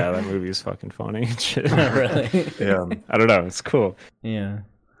like, yeah, that movie is fucking funny and shit. Really? Yeah. I don't know. It's cool. Yeah.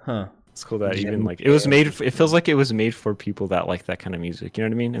 Huh. It's cool that even Jimmy like it was made. It feels like it was made for people that like that kind of music. You know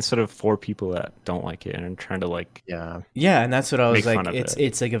what I mean? Instead of for people that don't like it and are trying to like. Yeah. Yeah, and that's what I was Make like. fun of it.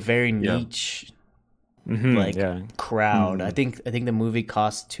 It's like a very Yeah. niche Like like crowd. Mhm. I think the movie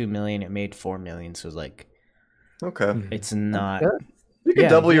cost $2 million. It made $4 million. So it's like Okay. it's not. Yeah. You can Yeah,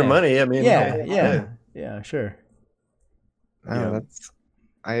 double your yeah. money. I mean, Yeah. Sure. Oh,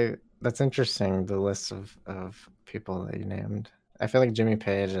 Yeah. that's interesting. The list of people that you named. I feel like Jimmy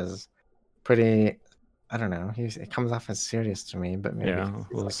Page is pretty. I don't know. It comes off as serious to me, but maybe Yeah, because a he's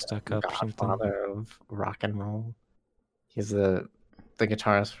little like stuck up or something. godfather of rock and roll. He's the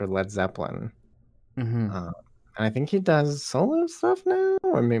guitarist for Led Zeppelin, Hmm. and I think he does solo stuff now,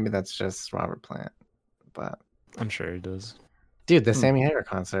 or maybe that's just Robert Plant. But I'm sure he does. dude, the Sammy Hagar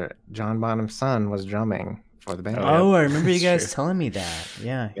concert, John Bonham's son was drumming for the band. Oh, yeah. Oh, I remember you That's guys true. telling me that.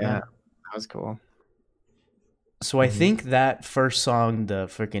 Yeah. Yeah, that was cool. So I think that first song, the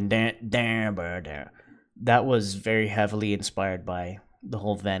freaking that was very heavily inspired by the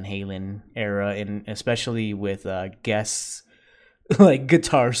whole Van Halen era, and especially with guests like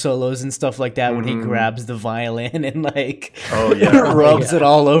guitar solos and stuff like that when he Mhm. grabs the violin and like Oh, yeah. rubs it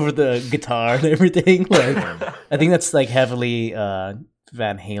all over the guitar and everything. Like I think that's like heavily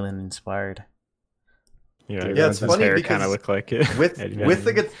Van Halen inspired. Yeah, Yeah, it's his funny hair because kind of looked like it. with Eddie Van with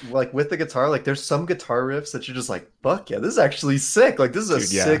the Halen. with the guitar, like there's some guitar riffs that you're just like, fuck yeah, this is actually sick. Like this is a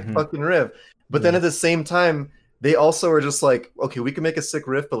Dude, yeah. sick Mhm. fucking riff. But then at the same time, they also are just like, okay, we can make a sick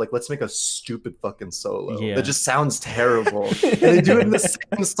riff, but like let's make a stupid fucking solo Yeah. that just sounds terrible. And they do it in the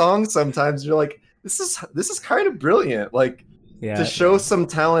same song sometimes. You're like, this is kind of brilliant. Like Yeah. to show some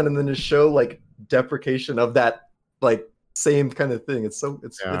talent and then to show like deprecation of that like same kind of thing. It's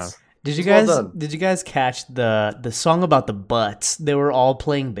Yeah. Did you It's well guys done. did you guys catch the song about the butts? They were all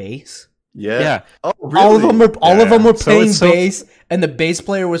playing bass. yeah. Yeah. Oh, really? All of them were Yeah. So playing it's so- bass, and the bass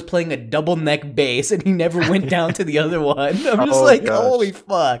player was playing a double neck bass, and he never went down to the other one. I'm just Oh, like, gosh. holy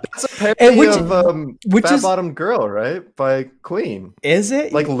fuck! That's a parody And which- of which Fat is- Bottom Girl, right? By Queen. Is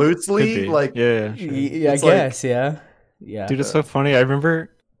it? Like Could loosely, be. like yeah, sure. Yeah, I It's like- guess, yeah. Dude, it's so funny. I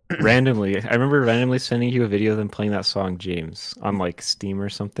remember randomly sending you a video of them playing that song James on like Steam or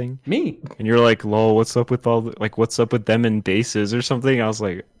something, Me. and you're like, "Lol, what's up with what's up with them and basses or something?" I was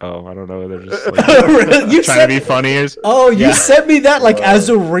like, "Oh, I don't know. They're just like You trying to be funny." Or Oh, you Yeah. sent me that like as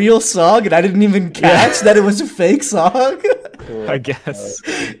a real song, and I didn't even catch that it was a fake song. I guess.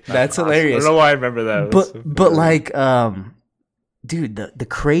 That's I hilarious. don't know why I remember that. It was so But funny. like dude, the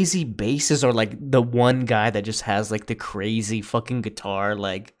crazy basses are like the one guy that just has like the crazy fucking guitar.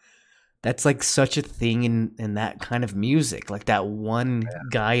 Like that's like such a thing in that kind of music. Like that one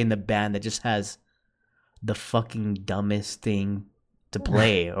guy in the band that just has the fucking dumbest thing to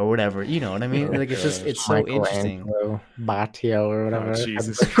play or whatever. You know what I mean? Like it's just it's so interesting. Michelangelo Batio or whatever. had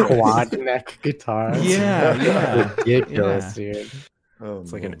Jesus the Christ. quad neck guitar. Yeah, yeah. Ridiculous, dude. oh,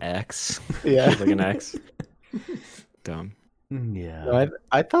 it's like man. an X. Yeah. It's like an X. Dumb. Yeah. No,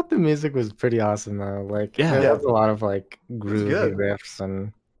 I thought the music was pretty awesome though. Like Yeah. there was a lot of like groovy good. riffs,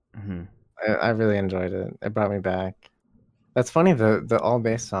 and Mhm. I really enjoyed it. It brought me back. That's funny. The all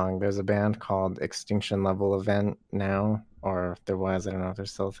bass song. There's a band called Extinction Level Event now, or there was. I don't know if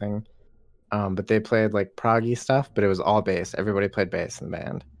there's still a thing. But they played like proggy stuff, but it was all bass. Everybody played bass in the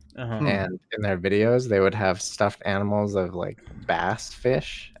band. Uh-huh. And in their videos, they would have stuffed animals of like bass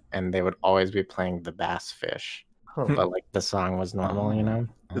fish, and they would always be playing the bass fish. Huh. But like the song was normal, you know.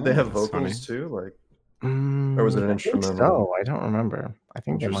 Did they have that's vocals too? Like, Mm, Or was it an I think instrumental? So I don't remember. I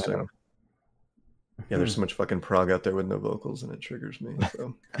think they might Interesting. have. yeah, there's so much fucking prog out there with no vocals, and it triggers me.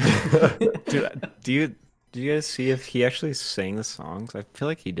 So. Dude, do you guys see if he actually sang the songs? I feel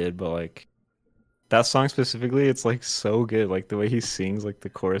like he did, but like that song specifically, it's like so good. Like the way he sings, like the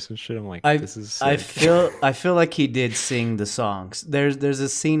chorus and shit. I'm like, this is sick. I feel like he did sing the songs. There's a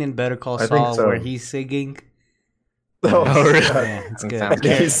scene in Better Call I think Saul so. where he's singing. Oh, really? Yeah, it's good.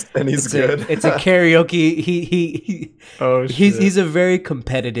 Sounds and he's good. It's a karaoke. Oh, He's a very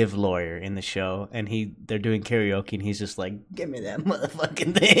competitive lawyer in the show, and they're doing karaoke, and he's just like, "Give me that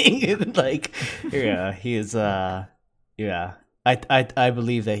motherfucking thing!" And like, yeah, he is. Yeah, I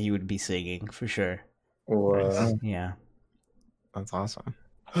believe that he would be singing for sure. Wow. Yeah, That's awesome.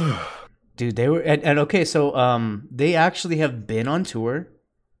 dude, they were and okay, so they actually have been on tour.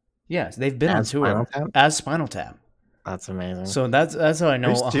 Yes, they've been As on Spinal tour Tap? as Spinal Tap. That's amazing. So that's how I know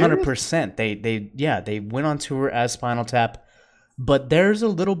Are you 100%. They went on tour as Spinal Tap, but there's a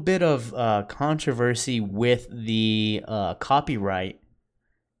little bit of controversy with the copyright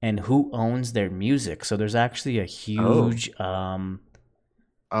and who owns their music. So there's actually a huge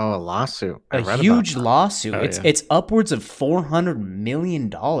a lawsuit. I a read huge about lawsuit. Oh, it's yeah. it's upwards of $400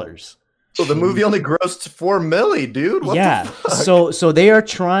 million. So the movie only grossed $4 million, dude. What Yeah. the fuck? So they are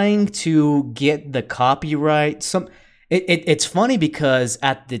trying to get the copyright. It's funny because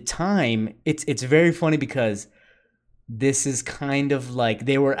at the time it's very funny because this is kind of like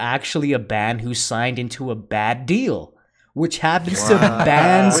they were actually a band who signed into a bad deal, which happens to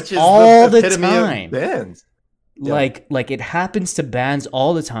bands Which is all the epitome of time. bands. Yeah. Like it happens to bands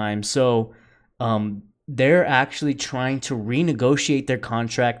all the time. So they're actually trying to renegotiate their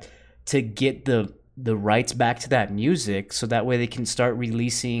contract to get the rights back to that music, so that way they can start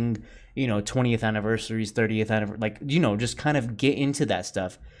releasing, 20th anniversaries, 30th anniversary, like, just kind of get into that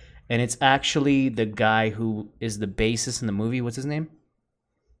stuff. And it's actually the guy who is the bassist in the movie. What's his name?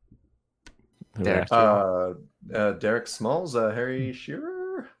 Derek. Derek Smalls, Harry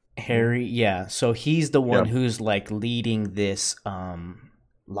Shearer. Harry. Yeah. So he's the one Yep. who's like leading this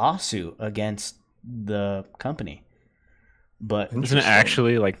lawsuit against the company. But Isn't it Interesting.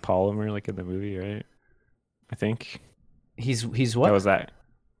 actually like Polymer, like in the movie, right? I think he's that what? was that.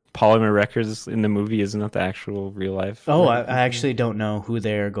 Polymer Records in the movie, isn't that the actual real life? Oh, I actually don't know who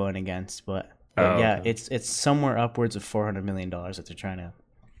they're going against, but Oh, yeah, okay. it's somewhere upwards of $400 million that they're trying to.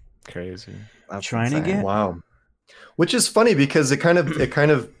 Crazy. That's trying to insane. get- Wow. Which is funny because it kind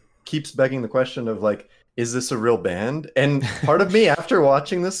of keeps begging the question of like, is this a real band? And part of me after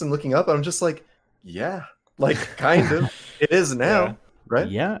watching this and looking up, I'm just like, yeah, like kind of. It is now, Yeah. right?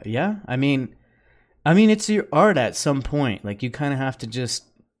 Yeah. I mean, it's your art at some point. Like you kind of have to just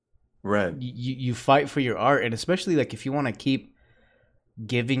Right. you fight for your art, and especially like if you want to keep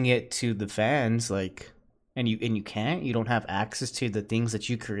giving it to the fans, like, and you can't, you don't have access to the things that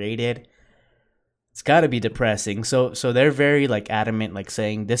you created. It's got to be depressing. So they're very like adamant, like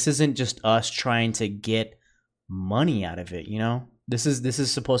saying this isn't just us trying to get money out of it. This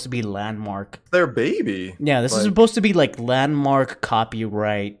is supposed to be landmark. Their baby. Yeah, this is Like- supposed to be like landmark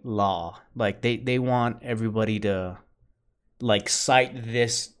copyright law. Like they want everybody to like cite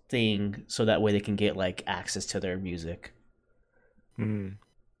this thing so that way they can get like access to their music. Mm.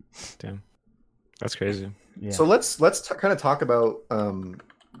 Damn, that's crazy. Yeah. So let's kind of talk about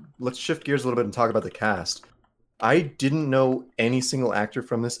let's shift gears a little bit and talk about the cast. I didn't know any single actor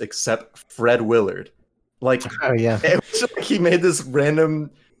from this except Fred Willard. Like Oh yeah. it was like he made this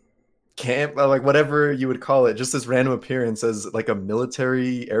random camp, like whatever you would call it, just this random appearance as like a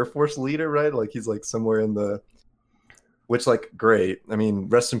military Air Force leader, right? Like he's like somewhere in the, which like great. I mean,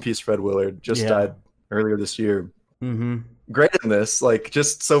 rest in peace, Fred Willard. Just Yeah. died earlier this year. Mm-hmm. Great in this, like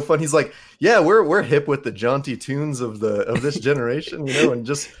just so fun. He's like, yeah, we're hip with the jaunty tunes of this generation, and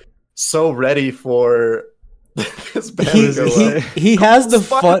just so ready for this band to go up. He has the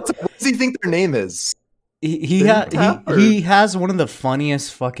fun. What does he think their name is? He has one of the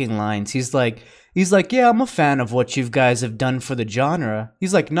funniest fucking lines. He's like, yeah, I'm a fan of what you guys have done for the genre.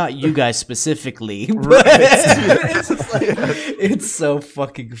 He's like, not you guys specifically, but it's, just like, it's so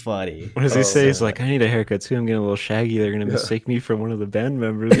fucking funny. What does he Oh, say? He's man. like, I need a haircut too. I'm getting a little shaggy. They're gonna mistake me for one of the band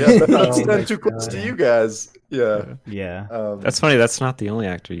members. Yeah, that's not Oh stand my too close to God. you guys. Yeah. Yeah. That's funny. That's not the only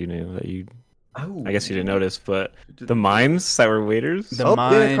actor you knew that you. Oh, I guess you didn't notice, but the mimes that were waiters The Oh,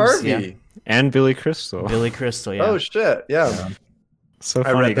 Dana mimes, Carvey. yeah. and Billy Crystal. Billy Crystal, yeah. Oh shit, yeah. So I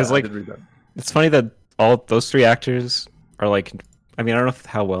funny read that. because I like did read that. it's funny that all those three actors are like. I mean, I don't know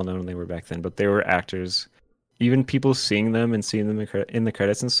how well known they were back then, but they were actors. Even people seeing them and seeing them in the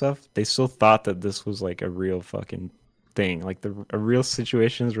credits and stuff, they still thought that this was like a real fucking thing, like a real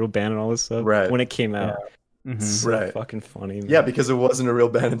situations, real band, and all this stuff. Right. When it came out, Mhm. so Right. fucking funny. Man. Yeah, because it wasn't a real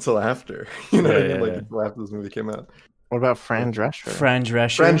band until after. You know what I Yeah, mean? Like yeah. until after this movie came out. What about Fran Drescher? Fran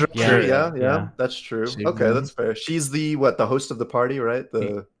Drescher. Fran Drescher, yeah, yeah. that's true. She's Okay, the- that's fair. She's the host of the party, right?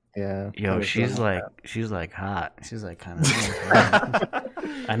 The Yeah. Yo, Okay, she's so- like hot. She's like kind of.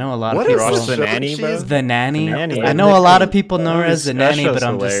 I know a lot What of is people. this The show Nanny, she's- bro? The nanny. The Nanny. I know a lot of people know her as the That nanny, show's but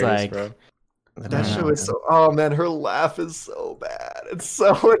I'm just hilarious, like, bro. That show is so. Oh man, her laugh is so bad. It's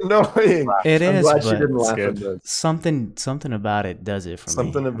so annoying. It I'm is, glad she but didn't laugh good. at this. something about it does it for me.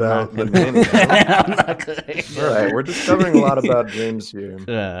 Something I'm about not the gonna- nanny, huh? I'm not gonna- All right, we're discovering a lot about James here. I'm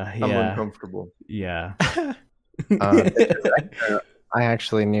yeah, uncomfortable. yeah. I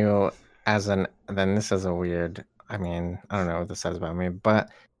actually knew then this is a weird, I mean, I don't know what this says about me, but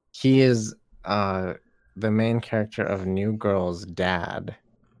he is the main character of New Girl's dad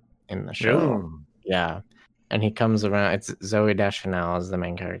in the show. Ooh. Yeah. And he comes around, it's Zoe Deschanel is the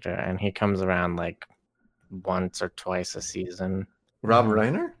main character, and he comes around like once or twice a season. Rob Mhm.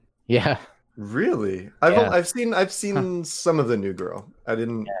 Reiner? Yeah. Really? Yeah. I've seen some of the New Girl. I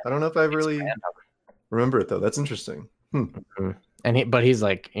don't know if I really remember it though. That's interesting. And he's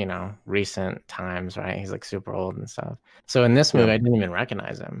like, recent times, right? He's like super old and stuff. So in this movie, Yeah. I didn't even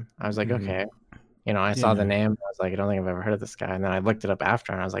recognize him. I was like, Mhm. okay. I saw the Yeah. name. I was like, I don't think I've ever heard of this guy. And then I looked it up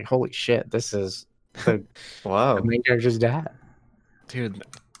after, and I was like, holy shit, this is the Wow. main character's dad. Dude,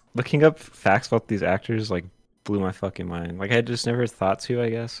 looking up facts about these actors like blew my fucking mind. Like I just never thought to, I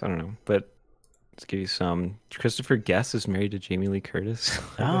guess. I don't know. But let's give you some. Christopher Guest is married to Jamie Lee Curtis.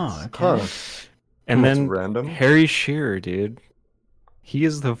 Oh, okay. Huh. And That's then random. Harry Shearer, dude. He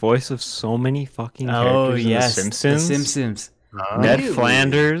is the voice of so many fucking Oh characters yes, in The Simpsons. The Simpsons. Ned Really?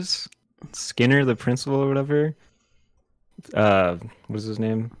 Flanders, Skinner the principal or whatever. What is his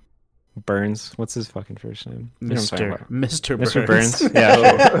name? Burns. What's his fucking first name? You know what I'm talking about. Mr. Mr. Burns. Burns. Yeah.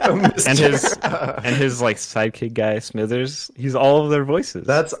 Mr. And his like sidekick guy Smithers. He's all of their voices.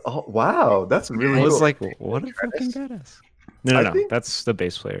 Wow. That's really I was cool. like, what a fucking badass. No, I no, think- that's the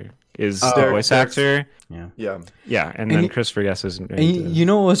bass player. Is Oh, the voice Derek's- actor. Yeah. Yeah, and And then he- Christopher Guest is. And you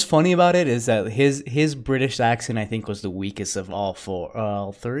know what was funny about it is that his British accent I think was the weakest of all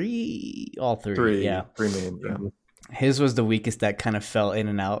three. Three. Yeah, Three main. Yeah. his was the weakest that kind of fell in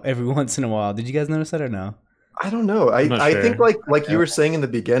and out every once in a while. Did you guys notice that or no? I don't know. I'm not I think sure. like you were saying in the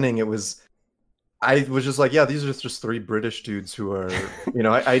beginning, I was just like, yeah, these are just three British dudes who are,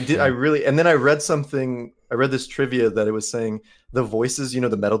 I really, and then I read this trivia that it was saying the voices,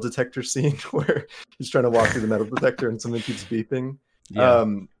 the metal detector scene where he's trying to walk through the metal detector and something keeps beeping.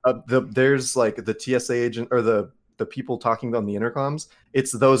 There's like the TSA agent or the people talking on the intercoms.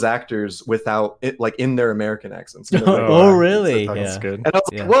 It's those actors without it, like in their American accents. Oh, really? That's That's good. And I was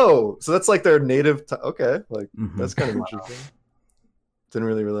like, Yeah. whoa! So that's like their native. Okay, like Mhm. that's kind of interesting. Didn't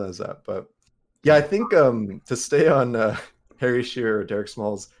really realize that, but yeah, I think to stay on Harry Shearer or Derek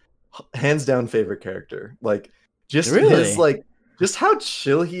Smalls, hands down favorite character. Like just Really? his like just how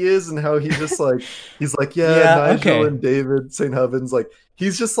chill he is and how he's just like he's like yeah, Yeah, Nigel okay. and David St. Hubbins, like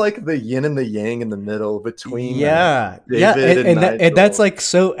he's just like the yin and the yang in the middle between yeah, David yeah, and and that's Nigel. like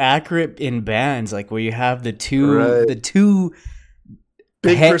so accurate in bands, like where you have the two Right.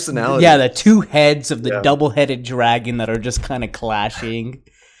 big head- personality. Yeah, the two heads of the Yeah. double-headed dragon that are just kind of clashing,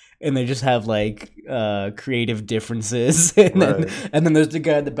 and they just have like creative differences. Right. And then there's the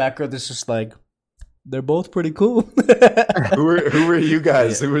guy in the background that's just like, they're both pretty cool. Who were you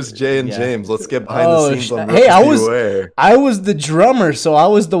guys? Who was Jay and Yeah. James? Let's get behind Oh, the scenes on hey, I Rookie was- Beware. I was the drummer, so I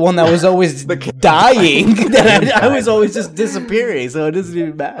was the one that was always The kid- dying. I was always just disappearing, so it doesn't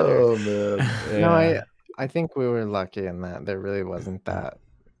even matter. Oh man. No, Yeah. I think we were lucky in that there really wasn't that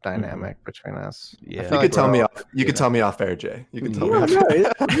dynamic between us. I Yeah. feel You like could tell we're me all- off. You could tell me off air, Jay. You could tell Yeah. me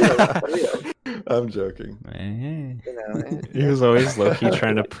off. I'm joking. Hey. He was always low key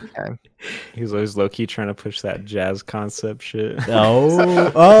trying to. Okay. He was always low key trying to push that jazz concept shit.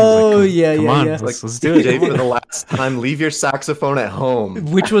 Oh, yeah, Come yeah, on, yeah. let's do it. Jay, Come for on. the last time, leave your saxophone at home.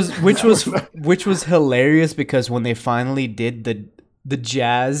 Which was hilarious because when they finally did the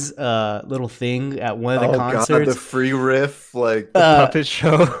jazz little thing at one of the Oh god, concerts, the free riff, like Puppet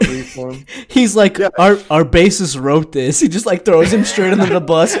show. free form. he's like, Yeah. our bassist wrote this. He just like throws him straight under the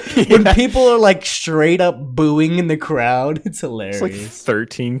bus when people are like straight up booing in the crowd. It's hilarious. It's like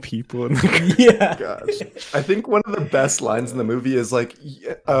 13 people in the yeah. Gosh, I think one of the best lines in the movie is like,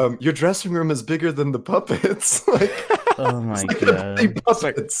 "Your dressing room is bigger than the puppets." Like, Oh my it's like god. 50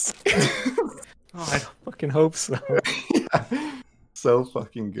 puppets. Oh, I fucking hope so. Yeah. So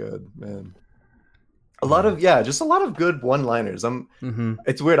fucking good, man. Just a lot of good one-liners. Mm-hmm.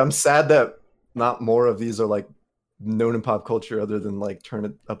 It's weird. I'm sad that not more of these are like known in pop culture other than like Turn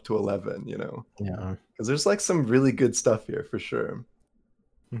It Up to 11, Yeah. because there's like some really good stuff here for sure.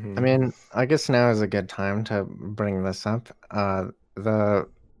 Mhm. I mean, I guess now is a good time to bring this up.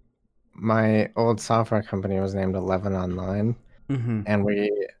 My old software company was named 11 Online, Mm-hmm.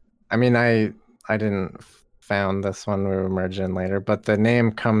 and I didn't found this one. We were merged in later, but the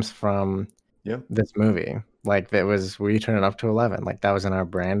name comes from Yeah. this movie. Like that was we turn it up to 11. Like that was in our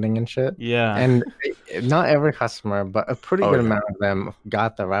branding and shit. Yeah. And not every customer, but a pretty Oh, good yeah. amount of them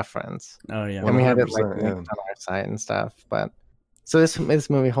got the reference. Oh yeah. And we had it like 100%, linked on our site and stuff. But so this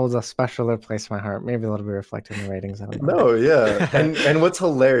movie holds a specialer place in my heart. Maybe a little bit reflected in the ratings. I don't know. No, yeah. And what's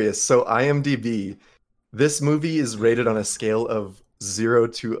hilarious, so IMDb, this movie is rated on a scale of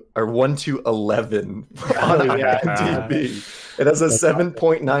 1 to 11 on Oh, yeah. IMDb. It has a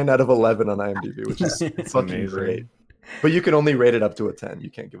 7.9 out of 11 on IMDb, which is It's fucking amazing. great. But you can only rate it up to a 10. You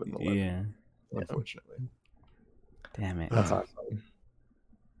can't give it an 11, Yeah. unfortunately. Damn it. That's awesome.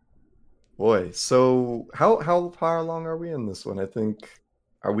 Boy, so how far along are we in this one? I think,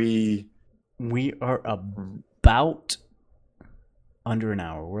 are we... We are about under an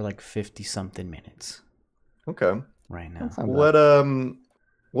hour. We're like 50 something minutes Okay. right now. That's not bad.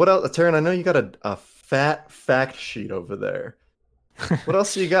 What else? Taryn, I know you got a fat fact sheet over there. What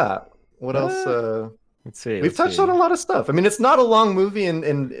else you got? What else? Let's see. We've touched on a lot of stuff. I mean, it's not a long movie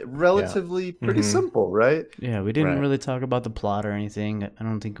and relatively pretty Mhm. simple, right? Yeah, we didn't Right. really talk about the plot or anything. I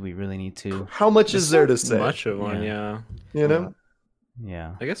don't think we really need to. How much is there to say? Much of one, Yeah. yeah. You know?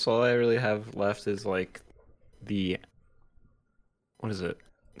 Yeah. I guess all I really have left is like the what is it?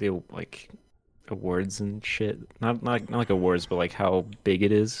 The like awards and shit. Not like awards, but like how big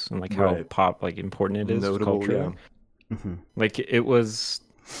it is and like how Right. like important it is Notable, culturally. yeah. Hmm. Like it was,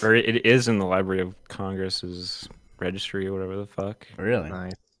 or it is in the Library of Congress's registry or whatever the fuck. Really?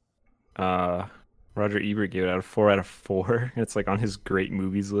 Nice. Roger Ebert gave it out of 4 out of 4. It's like on his great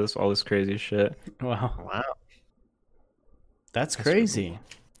movies list. All this crazy shit. Wow. Wow. That's That's crazy.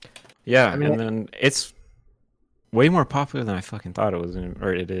 Yeah, I mean, and then it's way more popular than I fucking thought it was,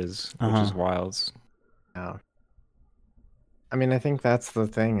 or it is, which is wild. Yeah. I mean, I think that's the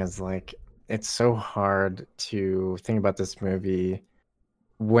thing is like it's so hard to think about this movie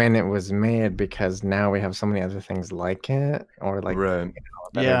when it was made because now we have so many other things like it or like Right.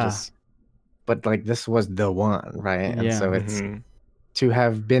 that are Yeah. just but like this was the one, right? And Yeah. so it's Mhm. to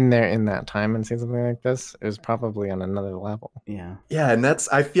have been there in that time and seen something like this, it was probably on another level. Yeah. Yeah, and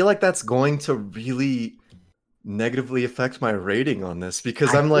I feel like that's going to really negatively affect my rating on this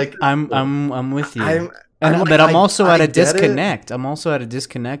because I'm like, I'm with you. I'm And, like, but I'm also I at a get it. disconnect. I'm also at a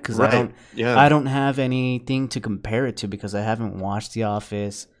disconnect because Right. Yeah. I don't have anything to compare it to because I haven't watched The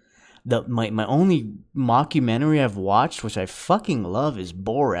Office. My only mockumentary I've watched, which I fucking love, is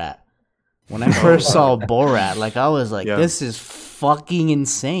Borat. When I first saw Borat, like I was like, Yeah. this is fucking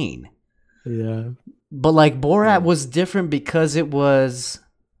insane. Yeah. But like Borat was different because it was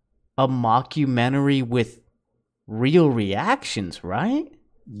a mockumentary with real reactions, right?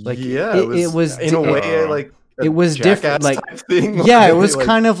 Like, yeah, it was in a di- way like a it was different, Jackass like- type thing. Yeah, it like- was like-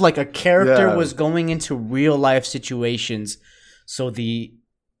 kind of like a character Yeah. was going into real life situations, so the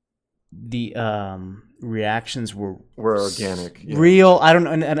reactions were we're organic. Yeah. real. I don't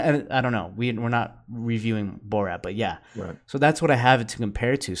and I don't know. We're not reviewing Borat, but yeah. Right. So that's what I have it to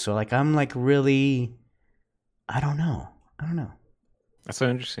compare to. So like I'm like really, I don't know. That's so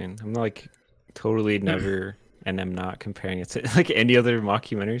interesting. I'm like totally never, and I'm not comparing it to like any other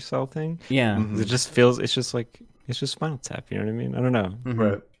mockumentary style thing. Yeah. Mhm. It just feels, it's just Spinal Tap. You know what I mean? I don't know. Mhm.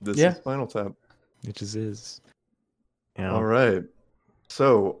 Right. This Yeah. is Spinal Tap. It just is. Yeah. All right.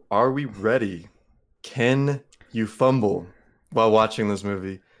 So, are we ready? Can you fumble while watching this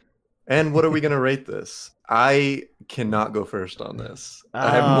movie? And what are we going to rate this? I cannot go first on this.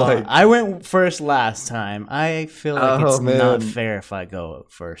 I'm like, I went first last time. I feel like Oh, it's not man. fair if I go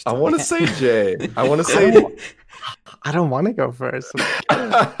first. I want to say Jay. I want to say. I don't want to go first.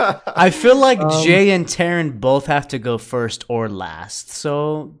 I feel like Um, Jay and Taryn both have to go first or last.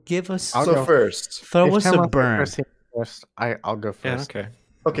 So give us, I'll so go first. throw If us Tam a wants to go burn. first, I'll go Yeah. first. Okay.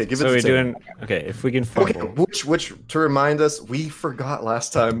 Okay, give So it we're to Tim. doing okay. If we can Okay, fumble. which to remind us, we forgot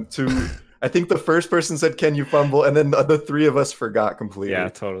last time to. I think the first person said, "Can you fumble?" and then the three of us forgot completely. Yeah,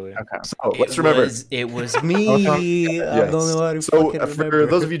 totally. Okay. So let's remember. It was me. I don't know how to So fucking for remember.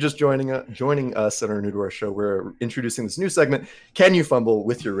 those of you just joining us and are new to our show, we're introducing this new segment. Can you fumble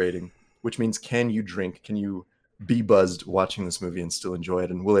with your rating? Which means can you drink? Can you be buzzed watching this movie and still enjoy it?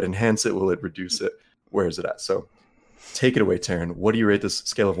 And will it enhance it? Will it reduce it? Where is it at? So take it away, Taryn. What do you rate this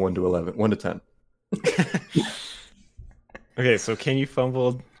scale of 1 to 11? 1 to 10. Okay, so can you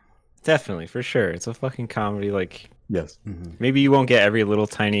fumble? Definitely, for sure. It's a fucking comedy. Like Yes. Mhm. maybe you won't get every little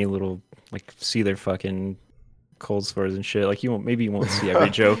tiny little like see their fucking cold sores and shit. Like you won't. Maybe you won't see every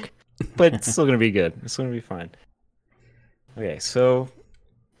joke, but it's still gonna be good. It's still gonna be fine. Okay, so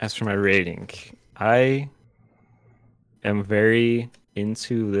as for my rating, I am very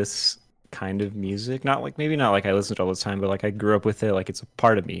into this kind of music. Not like I listen to it all the time, but like I grew up with it. Like it's a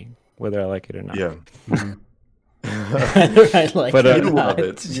part of me, whether I like it or not. Yeah. Whether I like But, it you or love not.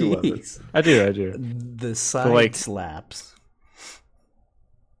 it. You love it. Jeez. I do. The side like- slaps.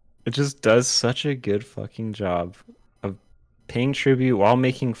 It just does such a good fucking job of paying tribute while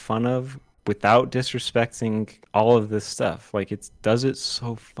making fun of without disrespecting all of this stuff. Like it does it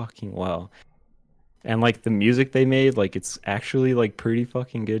so fucking well. And like the music they made, like it's actually like pretty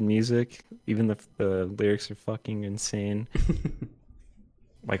fucking good music. Even the lyrics are fucking insane.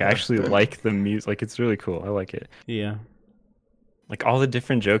 Like I actually like the music. Like it's really cool. I like it. Yeah. Like all the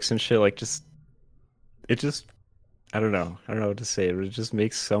different jokes and shit. Like I don't know what to say. It just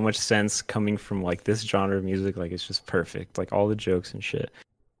makes so much sense coming from like this genre of music. Like it's just perfect. Like all the jokes and shit.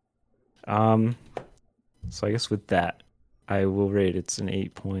 So I guess with that, I will rate it's an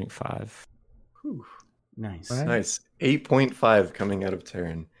 8.5. Whew. Nice. Right. Nice. 8.5 coming out of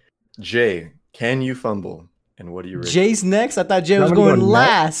Taryn. Jay, can you fumble? And what do you rate? Jay's next. I thought Jay was I'm gonna going go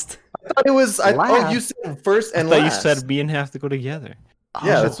last. I thought it was. Oh, you Last. said first I and thought last. you said me and have to go together.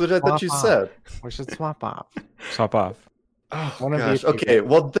 Yeah, Oh, that's what I thought you swap said. We should swap off. Swap off. Oh One of you gosh. two Okay. go.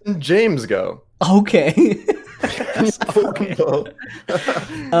 Well, then James go. Okay. Can you fumble?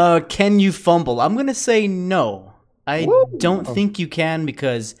 Can you fumble? I'm gonna say no. I Woo! don't think you can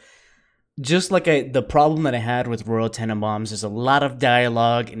because just like the problem that I had with Royal Tenenbaums, there's a lot of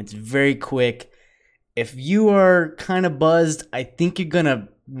dialogue and it's very quick. If you are kind of buzzed, I think you're gonna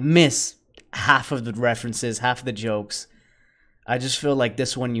miss half of the references, half of the jokes. I just feel like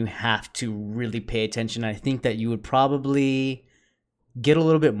this one you have to really pay attention. I think that you would probably get a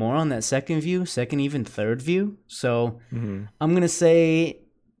little bit more on that second view, second, even third view. So Mm-hmm. I'm gonna say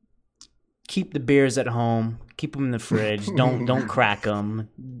keep the beers at home, keep them in the fridge. Don't crack them.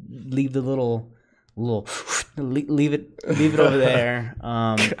 Leave the little leave it over there.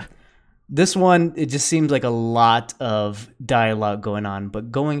 This one, it just seems like a lot of dialogue going on.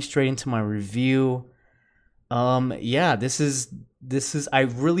 But going straight into my review, yeah, this is. I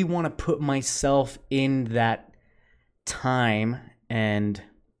really want to put myself in that time, and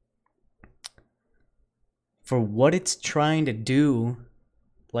for what it's trying to do,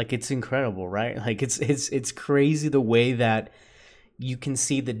 like it's incredible, right? Like it's crazy the way that you can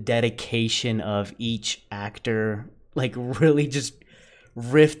see the dedication of each actor, like really just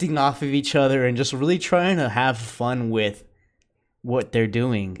riffing off of each other and just really trying to have fun with what they're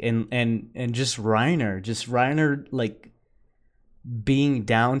doing, and just Reiner like being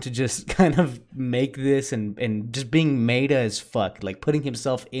down to just kind of make this and just being meta as fuck, like putting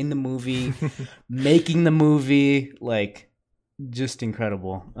himself in the movie, making the movie, like just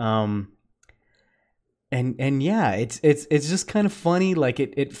incredible. And yeah, it's just kind of funny, like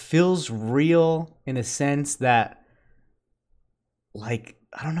it feels real in a sense that, like,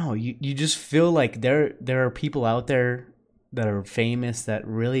 I don't know, you just feel like there are people out there that are famous that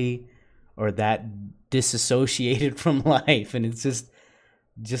really are that disassociated from life, and it's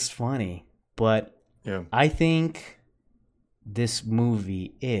just funny. But Yeah. I think this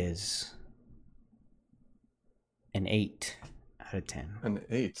movie is an 8 out of 10. An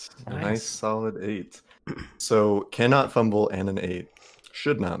 8. A Nice. nice solid 8. So cannot fumble and an 8.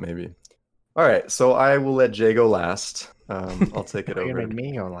 Should not, maybe. All right. So I will let Jay go last. I'll take it You're over. gonna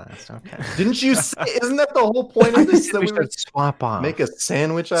make me go last. Okay. Didn't you say? Isn't that the whole point of this? That we we would should swap off. make a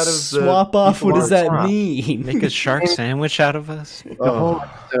sandwich out of Swap the off. people What does on- that swap. mean? Make a shark sandwich out of us. The Oh. whole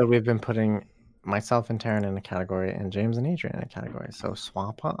episode we've been putting myself and Taryn in a category and James and Adrian in a category. So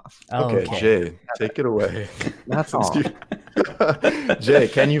swap off. Okay, Jay, take it away. That's all. Jay,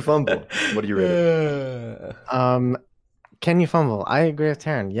 can you fumble? What do you rate it? Can you fumble? I agree with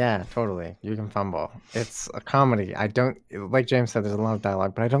Taryn. Yeah, totally. You can fumble. It's a comedy. I don't like James said. There's a lot of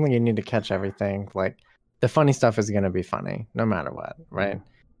dialogue, but I don't think you need to catch everything. Like the funny stuff is gonna be funny no matter what, right?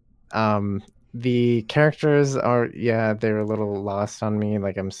 The characters are they're a little lost on me.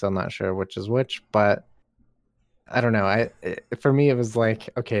 Like I'm still not sure which is which, but I don't know. For me it was like,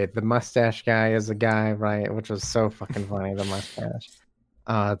 okay, the mustache guy is a guy, right? Which was so fucking funny. The mustache.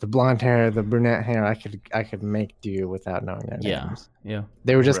 The blonde hair, the brunette hair, I could make do without knowing their Yeah, names. yeah.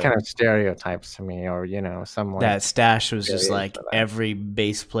 They were just Right. kind of stereotypes to me, or some like That stash was just Yeah, like for that. every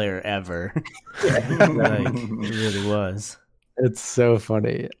bass player ever. Like, it really was. it's so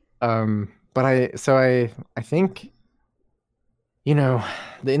funny. But I think, the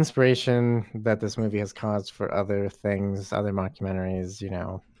inspiration that this movie has caused for other things, other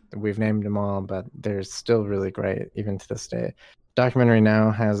mockumentaries, we've named them all, but they're still really great even to this day. Documentary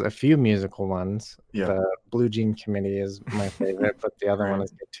Now has a few musical ones. Yeah. The Blue Jean Committee is my favorite, but the other one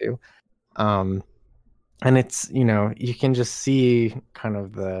is good too. And it's, you can just see kind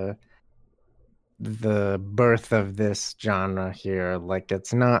of the the birth of this genre here. Like,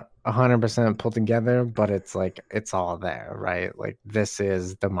 it's not 100% pulled together, but it's like it's all there, right? Like, this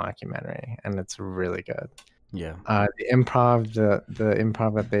is the mockumentary, and it's really good. Yeah. The improv, the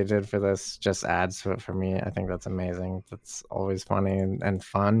improv that they did for this just adds to it for me. I think that's amazing. That's always funny and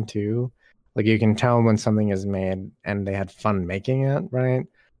fun too. Like, you can tell when something is made and they had fun making it, right?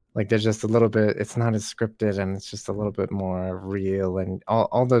 Like, there's just a little bit, it's not as scripted, and it's just a little bit more real, and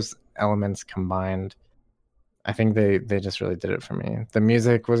all those elements combined, I think they just really did it for me. The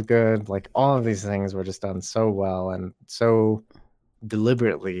music was good. Like, all of these things were just done so well and so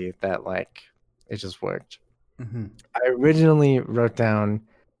deliberately that, like, it just worked. Mm-hmm. I originally wrote down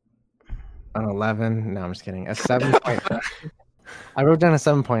an 11. No, I'm just kidding. A 7.9. I wrote down a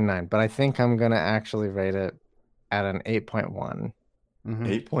 7.9, but I think I'm gonna actually rate it at an 8.1.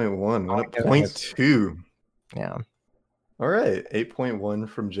 8.1, not a 0.2. Yeah. All right, 8.1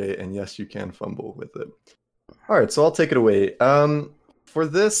 from Jay, and yes, you can fumble with it. All right, so I'll take it away. For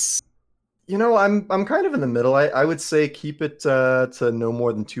this, I'm kind of in the middle. I would say keep it to no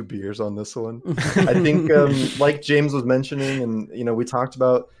more than 2 beers on this one. I think, like James was mentioning, and we talked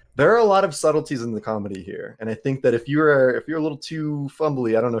about, there are a lot of subtleties in the comedy here, and I think that if you're a little too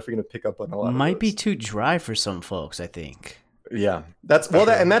fumbly, I don't know if you're going to pick up on a lot. Might be too dry for some folks, I think. Yeah, that's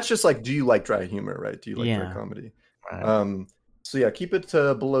just like, do you like dry humor, right? Do you like dry comedy? Right. So yeah, keep it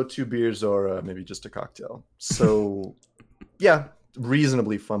to below 2 beers or maybe just a cocktail. So yeah,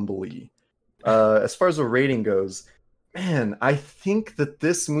 reasonably fumbly. As far as the rating goes, man, I think that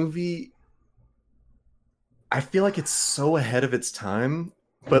this movie, I feel like it's so ahead of its time,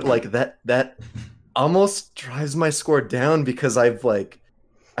 but like that almost drives my score down because I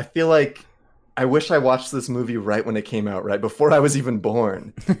feel like I wish I watched this movie right when it came out, right before I was even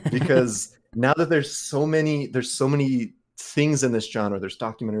born, because now that there's so many things in this genre. There's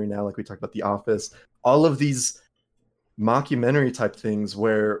documentary now, like we talked about The Office, all of these mockumentary type things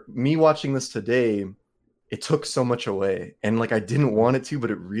where me watching this today, it took so much away, and like I didn't want it to, but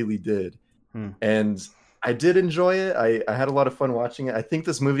it really did. And I did enjoy it. I had a lot of fun watching it. I think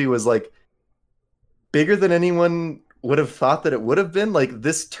this movie was like bigger than anyone would have thought that it would have been. Like,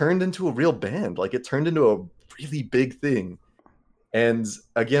 this turned into a real band. Like, it turned into a really big thing. And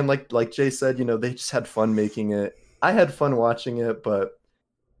again, like Jay said, they just had fun making it. I had fun watching it, but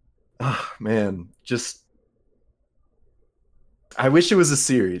man, just I wish it was a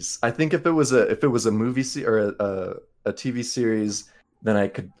series. I think if it was a movie or a TV series, then I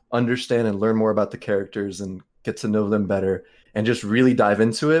could understand and learn more about the characters and get to know them better and just really dive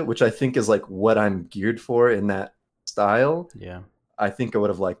into it, which I think is like what I'm geared for in that style. Yeah, I think I would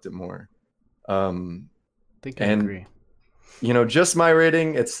have liked it more. I think I agree. Just my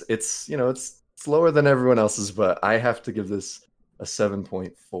rating, it's lower than everyone else's, but I have to give this a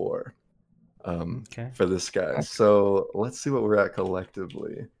 7.4 for this guy. So let's see what we're at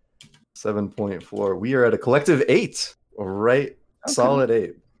collectively. 7.4. We are at a collective 8. Right, okay. Solid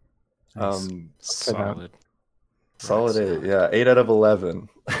 8. Nice. Solid 8. Yeah, 8 out of 11.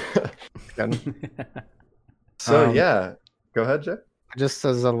 So yeah, go ahead, Jay. Just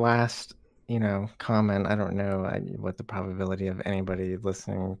as a last, comment, I don't know what the probability of anybody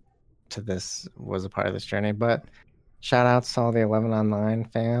listening to this was a part of this journey, but shout out to all the 11 Online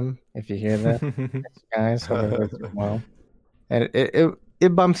fam. If you hear that, thanks, guys, hope it goes well. And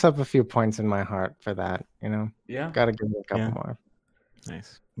it bumps up a few points in my heart for that. Yeah, gotta give it a couple more.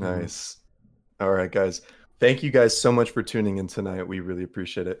 Nice. All right, guys. Thank you guys so much for tuning in tonight. We really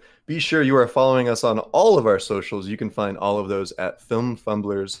appreciate it. Be sure you are following us on all of our socials. You can find all of those at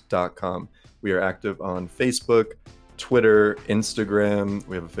filmfumblers.com. We are active on Facebook, Twitter, Instagram.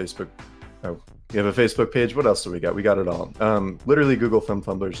 We have a Facebook page. What else do we got? We got it all. Literally Google Film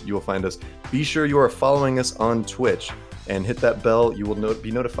Fumblers. You will find us. Be sure you are following us on Twitch and hit that bell. You will be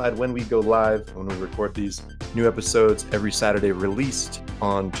notified when we go live, when we record these new episodes every Saturday, released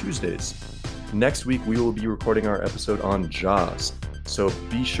on Tuesdays. Next week, we will be recording our episode on Jaws. So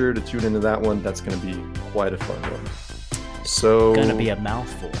be sure to tune into that one. That's going to be quite a fun one. So Gonna be a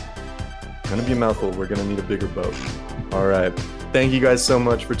mouthful. We're going to need a bigger boat. All right. Thank you guys so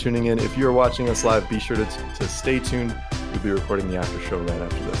much for tuning in. If you're watching us live, be sure to stay tuned. We'll be recording the after show right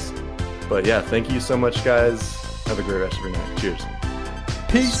after this. But yeah, thank you so much, guys. Have a great rest of your night. Cheers.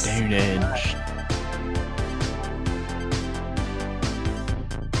 Peace. Stonehenge.